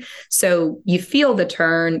bank. So you feel the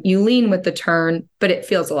turn, you lean with the turn, but it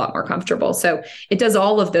feels a lot more comfortable. So it does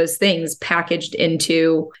all of those things packaged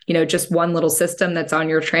into, just one little system that's on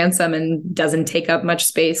your transom and doesn't take up much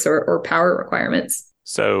space or power requirements.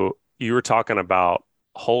 So you were talking about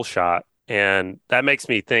whole shot, and that makes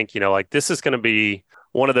me think, this is going to be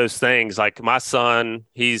one of those things. Like my son,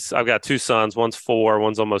 I've got two sons, one's 4,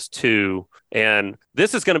 one's almost 2. And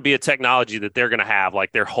this is going to be a technology that they're going to have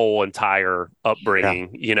like their whole entire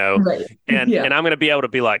upbringing, Right. And I'm going to be able to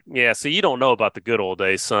be like, yeah, so you don't know about the good old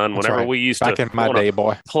days, son. That's Whenever right. we used Back to in my day,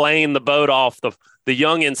 boy, plane the boat off, the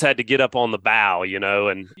youngins had to get up on the bow,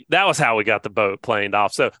 and that was how we got the boat planed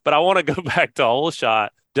off. So, but I want to go back to whole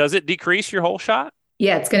shot. Does it decrease your whole shot?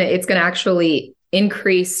 Yeah, it's gonna actually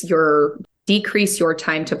decrease your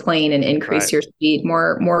time to plane and increase your speed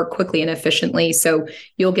more quickly and efficiently. So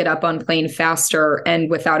you'll get up on plane faster and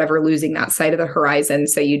without ever losing that sight of the horizon.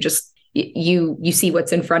 So you just you see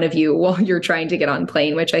what's in front of you while you're trying to get on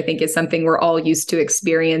plane, which I think is something we're all used to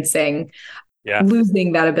experiencing. Yeah.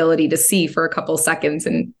 Losing that ability to see for a couple seconds,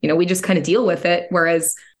 and we just kind of deal with it.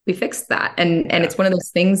 Whereas we fixed that, and it's one of those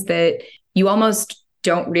things that you almost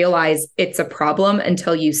don't realize it's a problem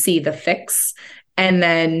until you see the fix. And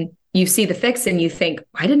then you see the fix and you think,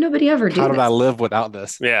 why did nobody ever do this? How did I live without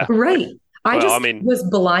this? Yeah. Right. I was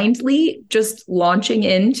blindly just launching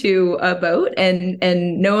into a boat and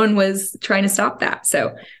no one was trying to stop that.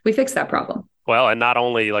 So we fixed that problem. Well, and not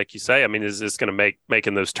only, like you say, is this going to make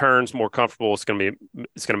making those turns more comfortable? It's going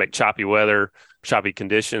to make choppy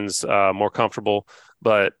conditions more comfortable.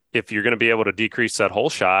 But if you're going to be able to decrease that whole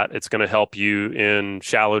shot, it's going to help you in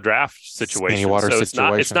shallow draft situations.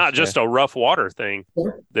 So it's not just a rough water thing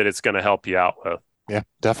that it's going to help you out with. Yeah,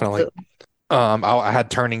 definitely. I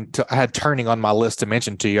had turning on my list to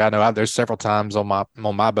mention to you. I know there's several times on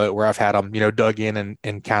my boat where I've had them, dug in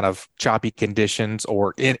kind of choppy conditions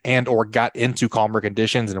or got into calmer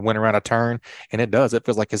conditions and went around a turn. And it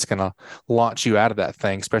feels like it's going to launch you out of that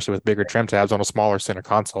thing, especially with bigger trim tabs on a smaller center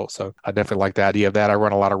console. So I definitely like the idea of that. I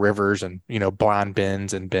run a lot of rivers and, blind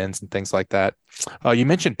bends and things like that. You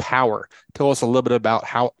mentioned power. Tell us a little bit about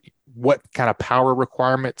what kind of power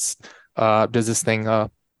requirements does this thing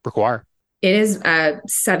require? It is a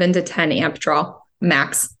 7 to 10 amp draw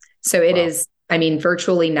max. So it is,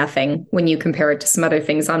 virtually nothing when you compare it to some other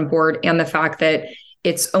things on board, and the fact that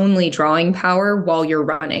it's only drawing power while you're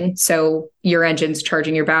running. So your engine's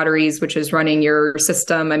charging your batteries, which is running your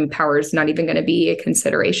system, and power is not even going to be a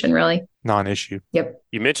consideration, really. Non-issue. Yep.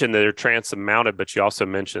 You mentioned that they're transom mounted, but you also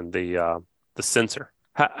mentioned the sensor.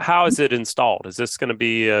 How is it installed? Is this going to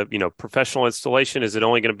be a professional installation? Is it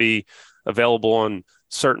only going to be available on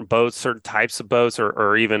certain boats, certain types of boats,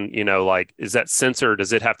 or even, is that sensor,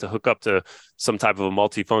 does it have to hook up to some type of a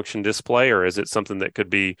multifunction display, or is it something that could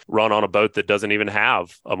be run on a boat that doesn't even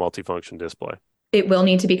have a multifunction display? It will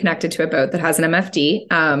need to be connected to a boat that has an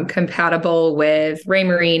MFD, compatible with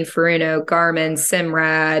Raymarine, Furuno, Garmin,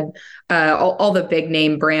 Simrad, all the big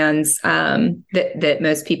name brands that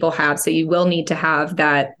most people have. So you will need to have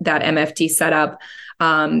that MFD set up.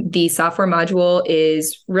 The software module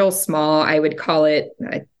is real small. I would call it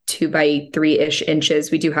 2 by 3-ish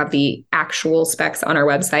inches. We do have the actual specs on our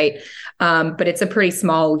website, but it's a pretty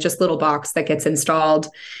small, just little box that gets installed.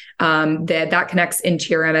 That connects into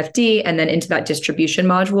your MFD and then into that distribution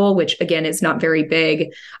module, which again is not very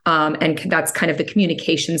big. And that's kind of the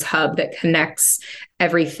communications hub that connects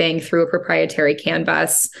everything through a proprietary CAN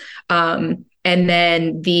bus. And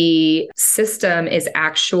then the system is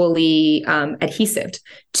actually adhesive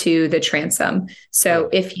to the transom. So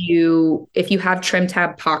if you have trim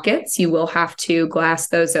tab pockets, you will have to glass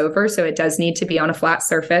those over. So it does need to be on a flat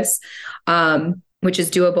surface, which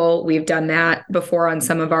is doable. We've done that before on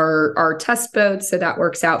some of our test boats, so that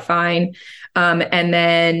works out fine. And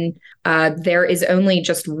then there is only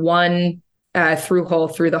just one through hole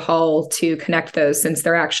through the hull to connect those, since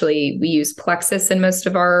we use plexus in most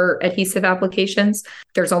of our adhesive applications.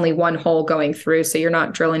 There's only one hole going through, so you're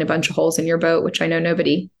not drilling a bunch of holes in your boat, which I know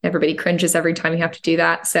everybody cringes every time you have to do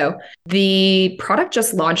that. So the product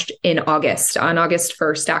just launched on August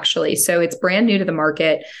 1st, actually. So it's brand new to the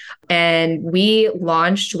market. And we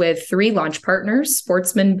launched with 3 launch partners: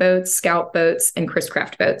 Sportsman Boats, Scout Boats, and Chris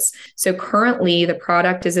Craft Boats. So currently the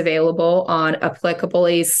product is available on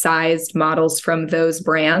applicably sized models from those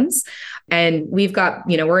brands. And we've got,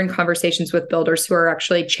 we're in conversations with builders who are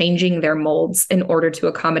actually changing their molds in order to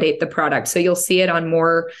accommodate the product. So you'll see it on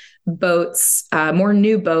more boats, more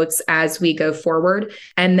new boats as we go forward.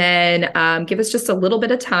 And then give us just a little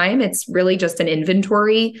bit of time. It's really just an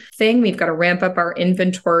inventory thing. We've got to ramp up our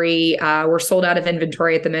inventory. We're sold out of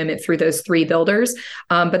inventory at the moment through those 3 builders.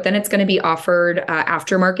 But then it's going to be offered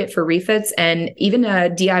aftermarket for refits and even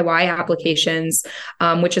DIY applications,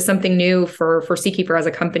 which is something new for SeaKeeper as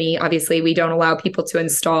a company. Obviously, we don't allow people to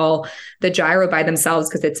install the gyro by themselves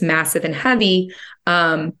because it's massive and heavy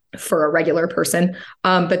for a regular person.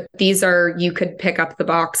 But you could pick up the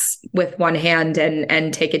box with one hand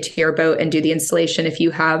and take it to your boat and do the installation if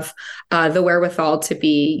you have the wherewithal to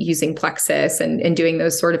be using plexus and doing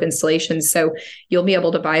those sort of installations. So you'll be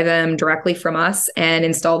able to buy them directly from us and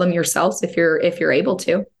install them yourselves if you're able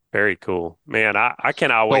to. Very cool, man. I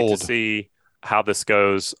cannot wait to see how this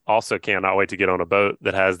goes. Also cannot wait to get on a boat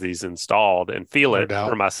that has these installed and feel it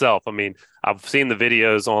for myself. I mean, I've seen the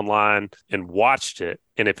videos online and watched it,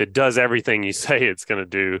 and if it does everything you say it's going to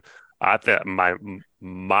do, I think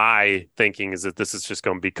my thinking is that this is just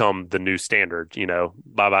going to become the new standard,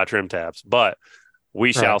 bye-bye trim tabs. But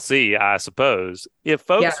we shall see, I suppose. If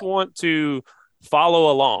folks want to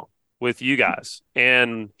follow along with you guys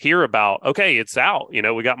and hear about, okay, it's out,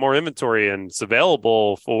 we got more inventory and it's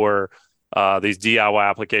available for these DIY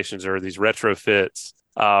applications or these retrofits,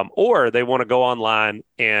 or they want to go online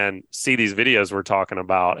and see these videos we're talking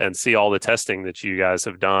about and see all the testing that you guys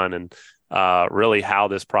have done and really how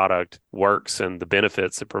this product works and the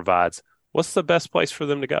benefits it provides, what's the best place for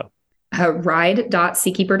them to go?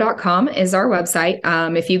 Ride.seakeeper.com is our website.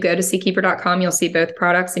 If you go to seakeeper.com, you'll see both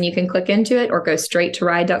products and you can click into it or go straight to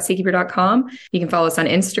ride.seakeeper.com. You can follow us on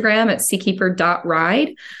Instagram at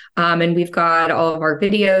seakeeper.ride. And we've got all of our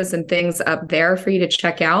videos and things up there for you to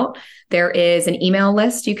check out. There is an email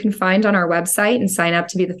list you can find on our website and sign up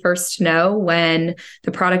to be the first to know when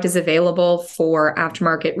the product is available for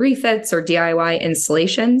aftermarket refits or DIY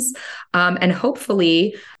installations. And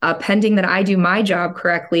hopefully, pending that I do my job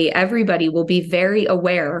correctly, everybody will be very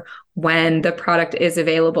aware when the product is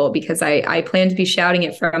available, because I plan to be shouting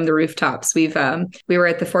it from the rooftops. We were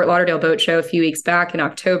at the Fort Lauderdale Boat Show a few weeks back in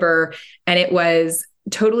October, and it was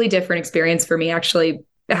totally different experience for me, actually,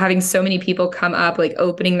 having so many people come up, like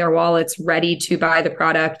opening their wallets, ready to buy the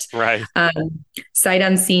product, right? Sight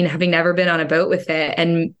unseen, having never been on a boat with it.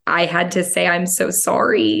 And I had to say, I'm so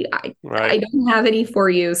sorry. I don't have any for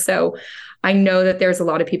you. So I know that there's a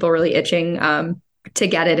lot of people really itching to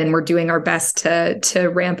get it. And we're doing our best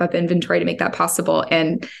to ramp up inventory to make that possible.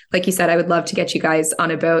 And like you said, I would love to get you guys on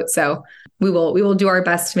a boat. So we will do our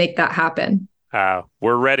best to make that happen.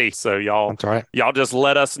 We're ready. So y'all just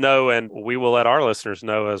let us know, and we will let our listeners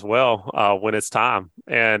know as well when it's time.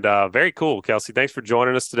 And very cool, Kelsey. Thanks for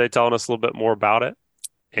joining us today, telling us a little bit more about it.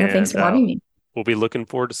 Yeah, and thanks for having me. We'll be looking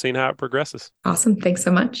forward to seeing how it progresses. Awesome. Thanks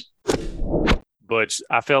so much. Butch,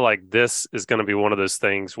 I feel like this is going to be one of those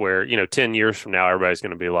things where, 10 years from now, everybody's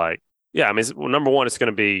going to be like, yeah, I mean, number one, it's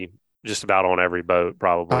going to be just about on every boat,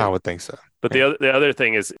 probably. I would think so. But the other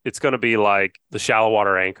thing is, it's going to be like the shallow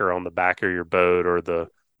water anchor on the back of your boat or the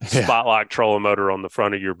spotlight trolling motor on the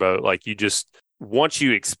front of your boat. Like, you just, once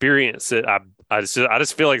you experience it, I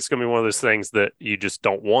just feel like it's going to be one of those things that you just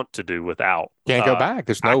don't want to do without. Can't go back.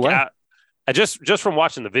 There's no way. I just from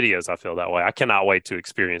watching the videos, I feel that way. I cannot wait to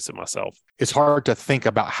experience it myself. It's hard to think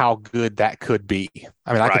about how good that could be.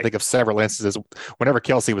 I mean, I can think of several instances. Whenever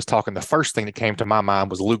Kelsey was talking, the first thing that came to my mind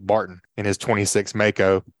was Luke Barton in his 26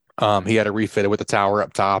 Mako. He had it refitted with the tower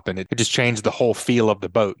up top, and it just changed the whole feel of the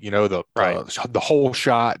boat, the whole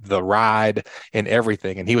shot, the ride, and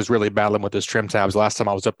everything. And he was really battling with his trim tabs last time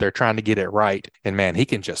I was up there trying to get it right. And man, he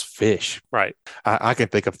can just fish. Right. I can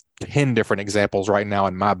think of 10 different examples right now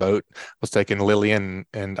in my boat. I was taking Lillian,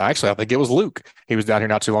 and actually, I think it was Luke. He was down here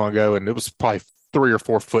not too long ago, and it was probably 3 or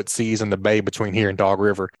 4 foot seas in the bay between here and Dog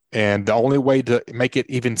River. And the only way to make it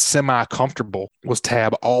even semi-comfortable was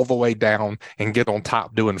tab all the way down and get on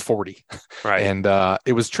top doing 40. Right. And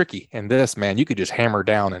it was tricky. And this, man, you could just hammer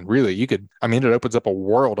down and really it opens up a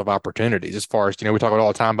world of opportunities as far as, we talk about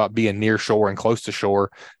all the time about being near shore and close to shore.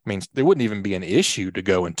 I mean, there wouldn't even be an issue to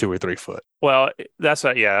go in 2 or 3 foot. Well, that's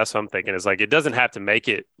what I'm thinking is like, it doesn't have to make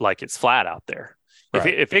it like it's flat out there. Right.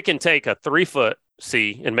 If it can take a 3 foot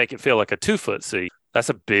sea and make it feel like a 2 foot sea, that's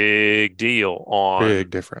a big deal on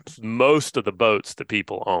big difference. Most of the boats that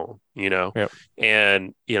people own, Yep.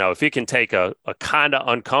 And, if you can take a kind of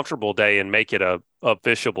uncomfortable day and make it a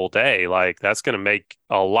fishable day, like that's going to make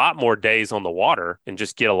a lot more days on the water and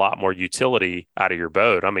just get a lot more utility out of your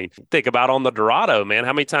boat. I mean, think about on the Dorado, man,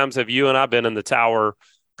 how many times have you and I been in the tower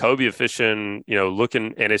cobia fishing,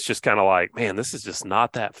 looking, and it's just kind of like, man, this is just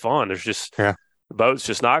not that fun. There's just, the boat's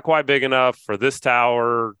just not quite big enough for this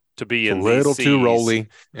tower to be in a little these too seas. rolly.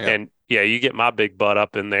 Yeah. And you get my big butt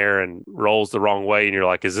up in there and rolls the wrong way, and you're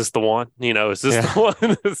like, is this the one? Is this the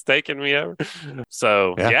one that's taking me over?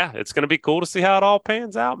 So it's going to be cool to see how it all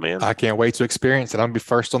pans out, man. I can't wait to experience it. I'm gonna be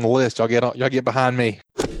first on the list. Y'all get behind me.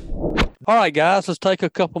 All right, guys, let's take a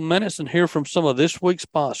couple minutes and hear from some of this week's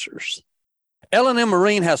sponsors. L&M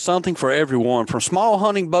Marine has something for everyone, from small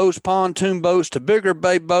hunting boats, pontoon boats, to bigger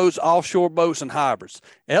bay boats, offshore boats, and hybrids.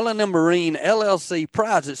 L&M Marine LLC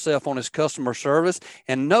prides itself on its customer service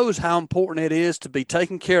and knows how important it is to be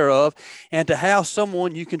taken care of and to have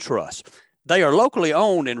someone you can trust. They are locally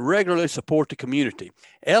owned and regularly support the community.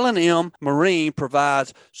 L&M Marine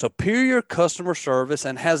provides superior customer service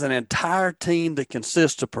and has an entire team that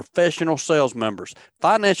consists of professional sales members,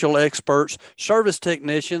 financial experts, service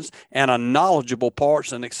technicians, and a knowledgeable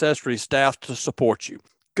parts and accessories staff to support you.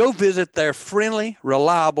 Go visit their friendly,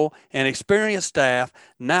 reliable, and experienced staff,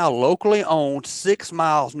 now locally owned 6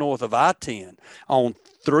 miles north of I-10 on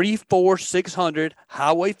 34600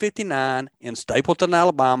 Highway 59 in Stapleton,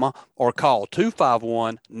 Alabama, or call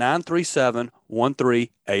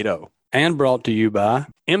 251-937-1380. And brought to you by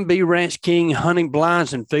MB Ranch King hunting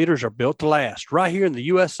blinds and feeders are built to last right here in the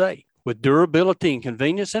USA. With durability and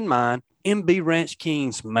convenience in mind, MB Ranch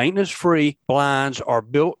King's maintenance-free blinds are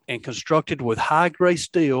built and constructed with high-grade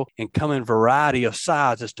steel and come in a variety of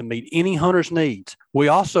sizes to meet any hunter's needs. We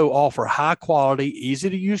also offer high-quality,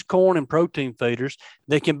 easy-to-use corn and protein feeders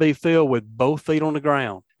that can be filled with both feet on the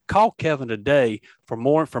ground. Call Kevin today for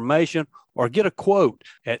more information or get a quote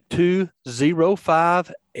at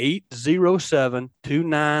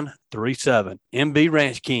 205-807-2937. MB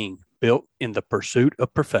Ranch King, built in the pursuit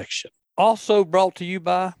of perfection. Also brought to you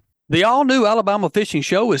by the all-new Alabama Fishing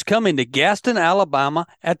Show is coming to Gaston, Alabama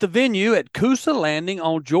at the venue at Coosa Landing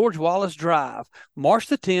on George Wallace Drive, March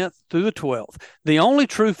the 10th through the 12th. The only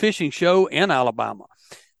true fishing show in Alabama,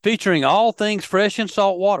 featuring all things fresh and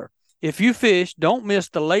saltwater. If you fish, don't miss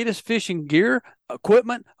the latest fishing gear,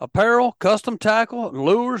 equipment, apparel, custom tackle,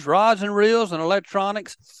 lures, rods and reels, and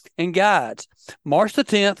electronics and guides. March the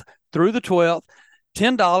 10th through the 12th,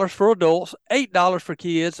 $10 for adults, $8 for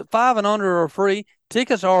kids, 5 and under are free.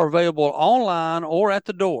 Tickets are available online or at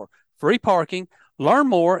the door. Free parking. Learn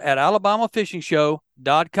more at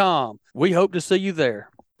alabamafishingshow.com. We hope to see you there.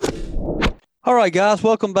 All right, guys,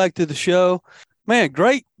 welcome back to the show. Man,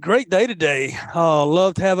 great day today.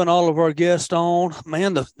 Loved having all of our guests on.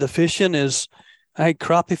 Man, the fishing is,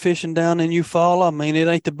 crappie fishing down in Eufaula. I mean, it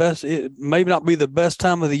ain't the best. It may not be the best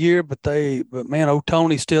time of the year, but man, old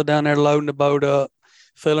Tony's still down there loading the boat up,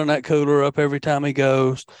 filling that cooler up every time he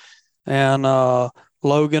goes. And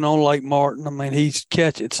Logan on Lake Martin, I mean, he's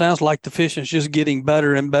catching. It sounds like the fishing's just getting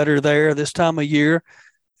better and better there this time of year.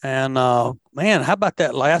 And man, how about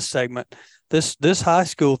that last segment? This high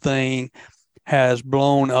school thing has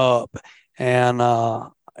blown up, and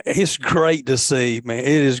it's great to see, man. It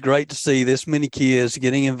is great to see this many kids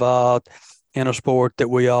getting involved in a sport that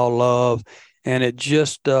we all love, and it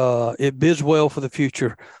just it bids well for the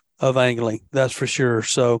future of angling, that's for sure.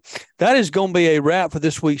 So that is going to be a wrap for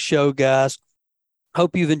this week's show, guys.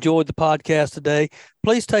 Hope you've enjoyed the podcast today.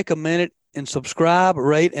 Please take a minute and subscribe,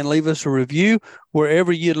 rate, and leave us a review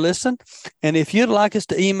wherever you listen. And if you'd like us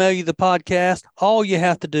to email you the podcast, all you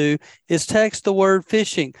have to do is text the word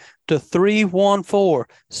fishing to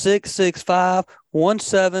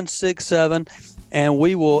 314-665-1767, and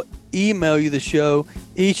we will email you the show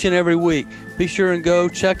each and every week. Be sure and go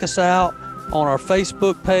check us out on our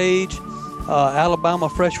Facebook page, Alabama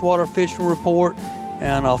Freshwater Fishing Report,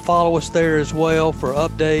 and follow us there as well for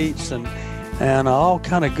updates and all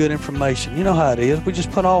kind of good information. You know how it is. We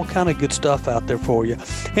just put all kind of good stuff out there for you.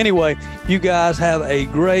 Anyway, you guys have a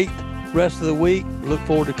great rest of the week. Look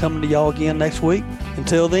forward to coming to y'all again next week.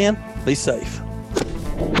 Until then, be safe.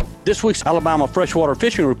 This week's Alabama Freshwater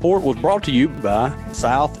Fishing Report was brought to you by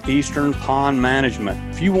Southeastern Pond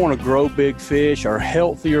Management. If you want to grow big fish or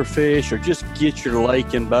healthier fish or just get your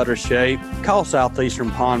lake in better shape, call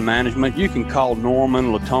Southeastern Pond Management. You can call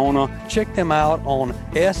Norman Latona. Check them out on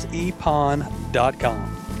sepond.com.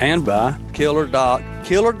 And by Killer Dock.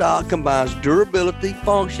 Killer Dock combines durability,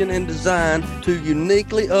 function, and design to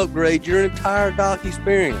uniquely upgrade your entire dock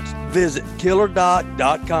experience. Visit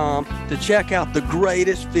killerdock.com to check out the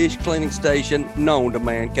greatest fish cleaning station known to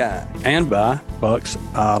mankind. And by Bucks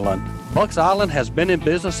Island. Bucks Island has been in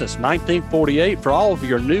business since 1948 for all of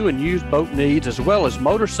your new and used boat needs, as well as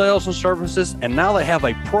motor sales and services, and now they have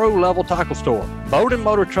a pro-level tackle store. Boat and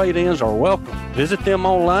motor trade-ins are welcome. Visit them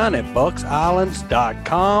online at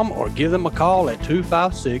bucksislands.com or give them a call at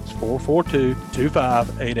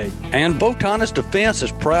 256-442-2588. And Botanist Defense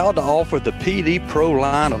is proud to offer the PD Pro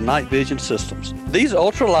line of night vision systems. These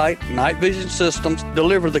ultralight night vision systems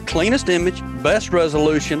deliver the cleanest image, best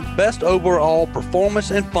resolution, best overall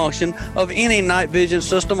performance and function of any night vision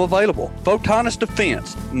system available. Botanist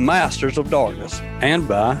Defense, masters of darkness. And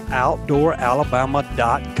by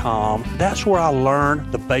OutdoorAlabama.com. That's where I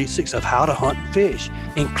learned the basics of how to hunt and fish,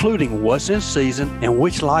 including what's in season and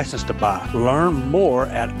which license to buy. Learn more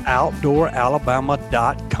at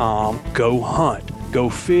OutdoorAlabama.com. Go hunt, go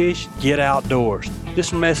fish, get outdoors.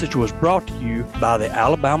 This message was brought to you by the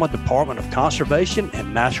Alabama Department of Conservation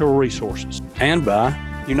and Natural Resources. And by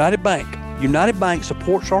United Bank. United Bank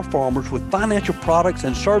supports our farmers with financial products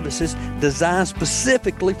and services designed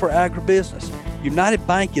specifically for agribusiness. United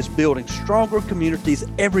Bank is building stronger communities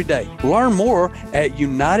every day. Learn more at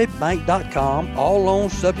unitedbank.com. All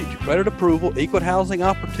loans subject to credit approval, equal housing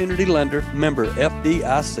opportunity lender, member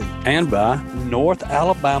FDIC. And by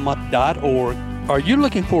northalabama.org. Are you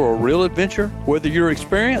looking for a real adventure? Whether you're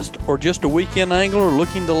experienced or just a weekend angler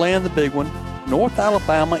looking to land the big one, North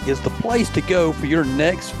Alabama is the place to go for your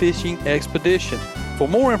next fishing expedition. For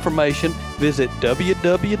more information, visit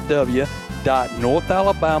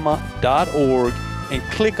www.northalabama.org and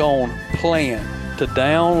click on Plan to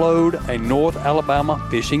download a North Alabama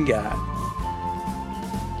fishing guide.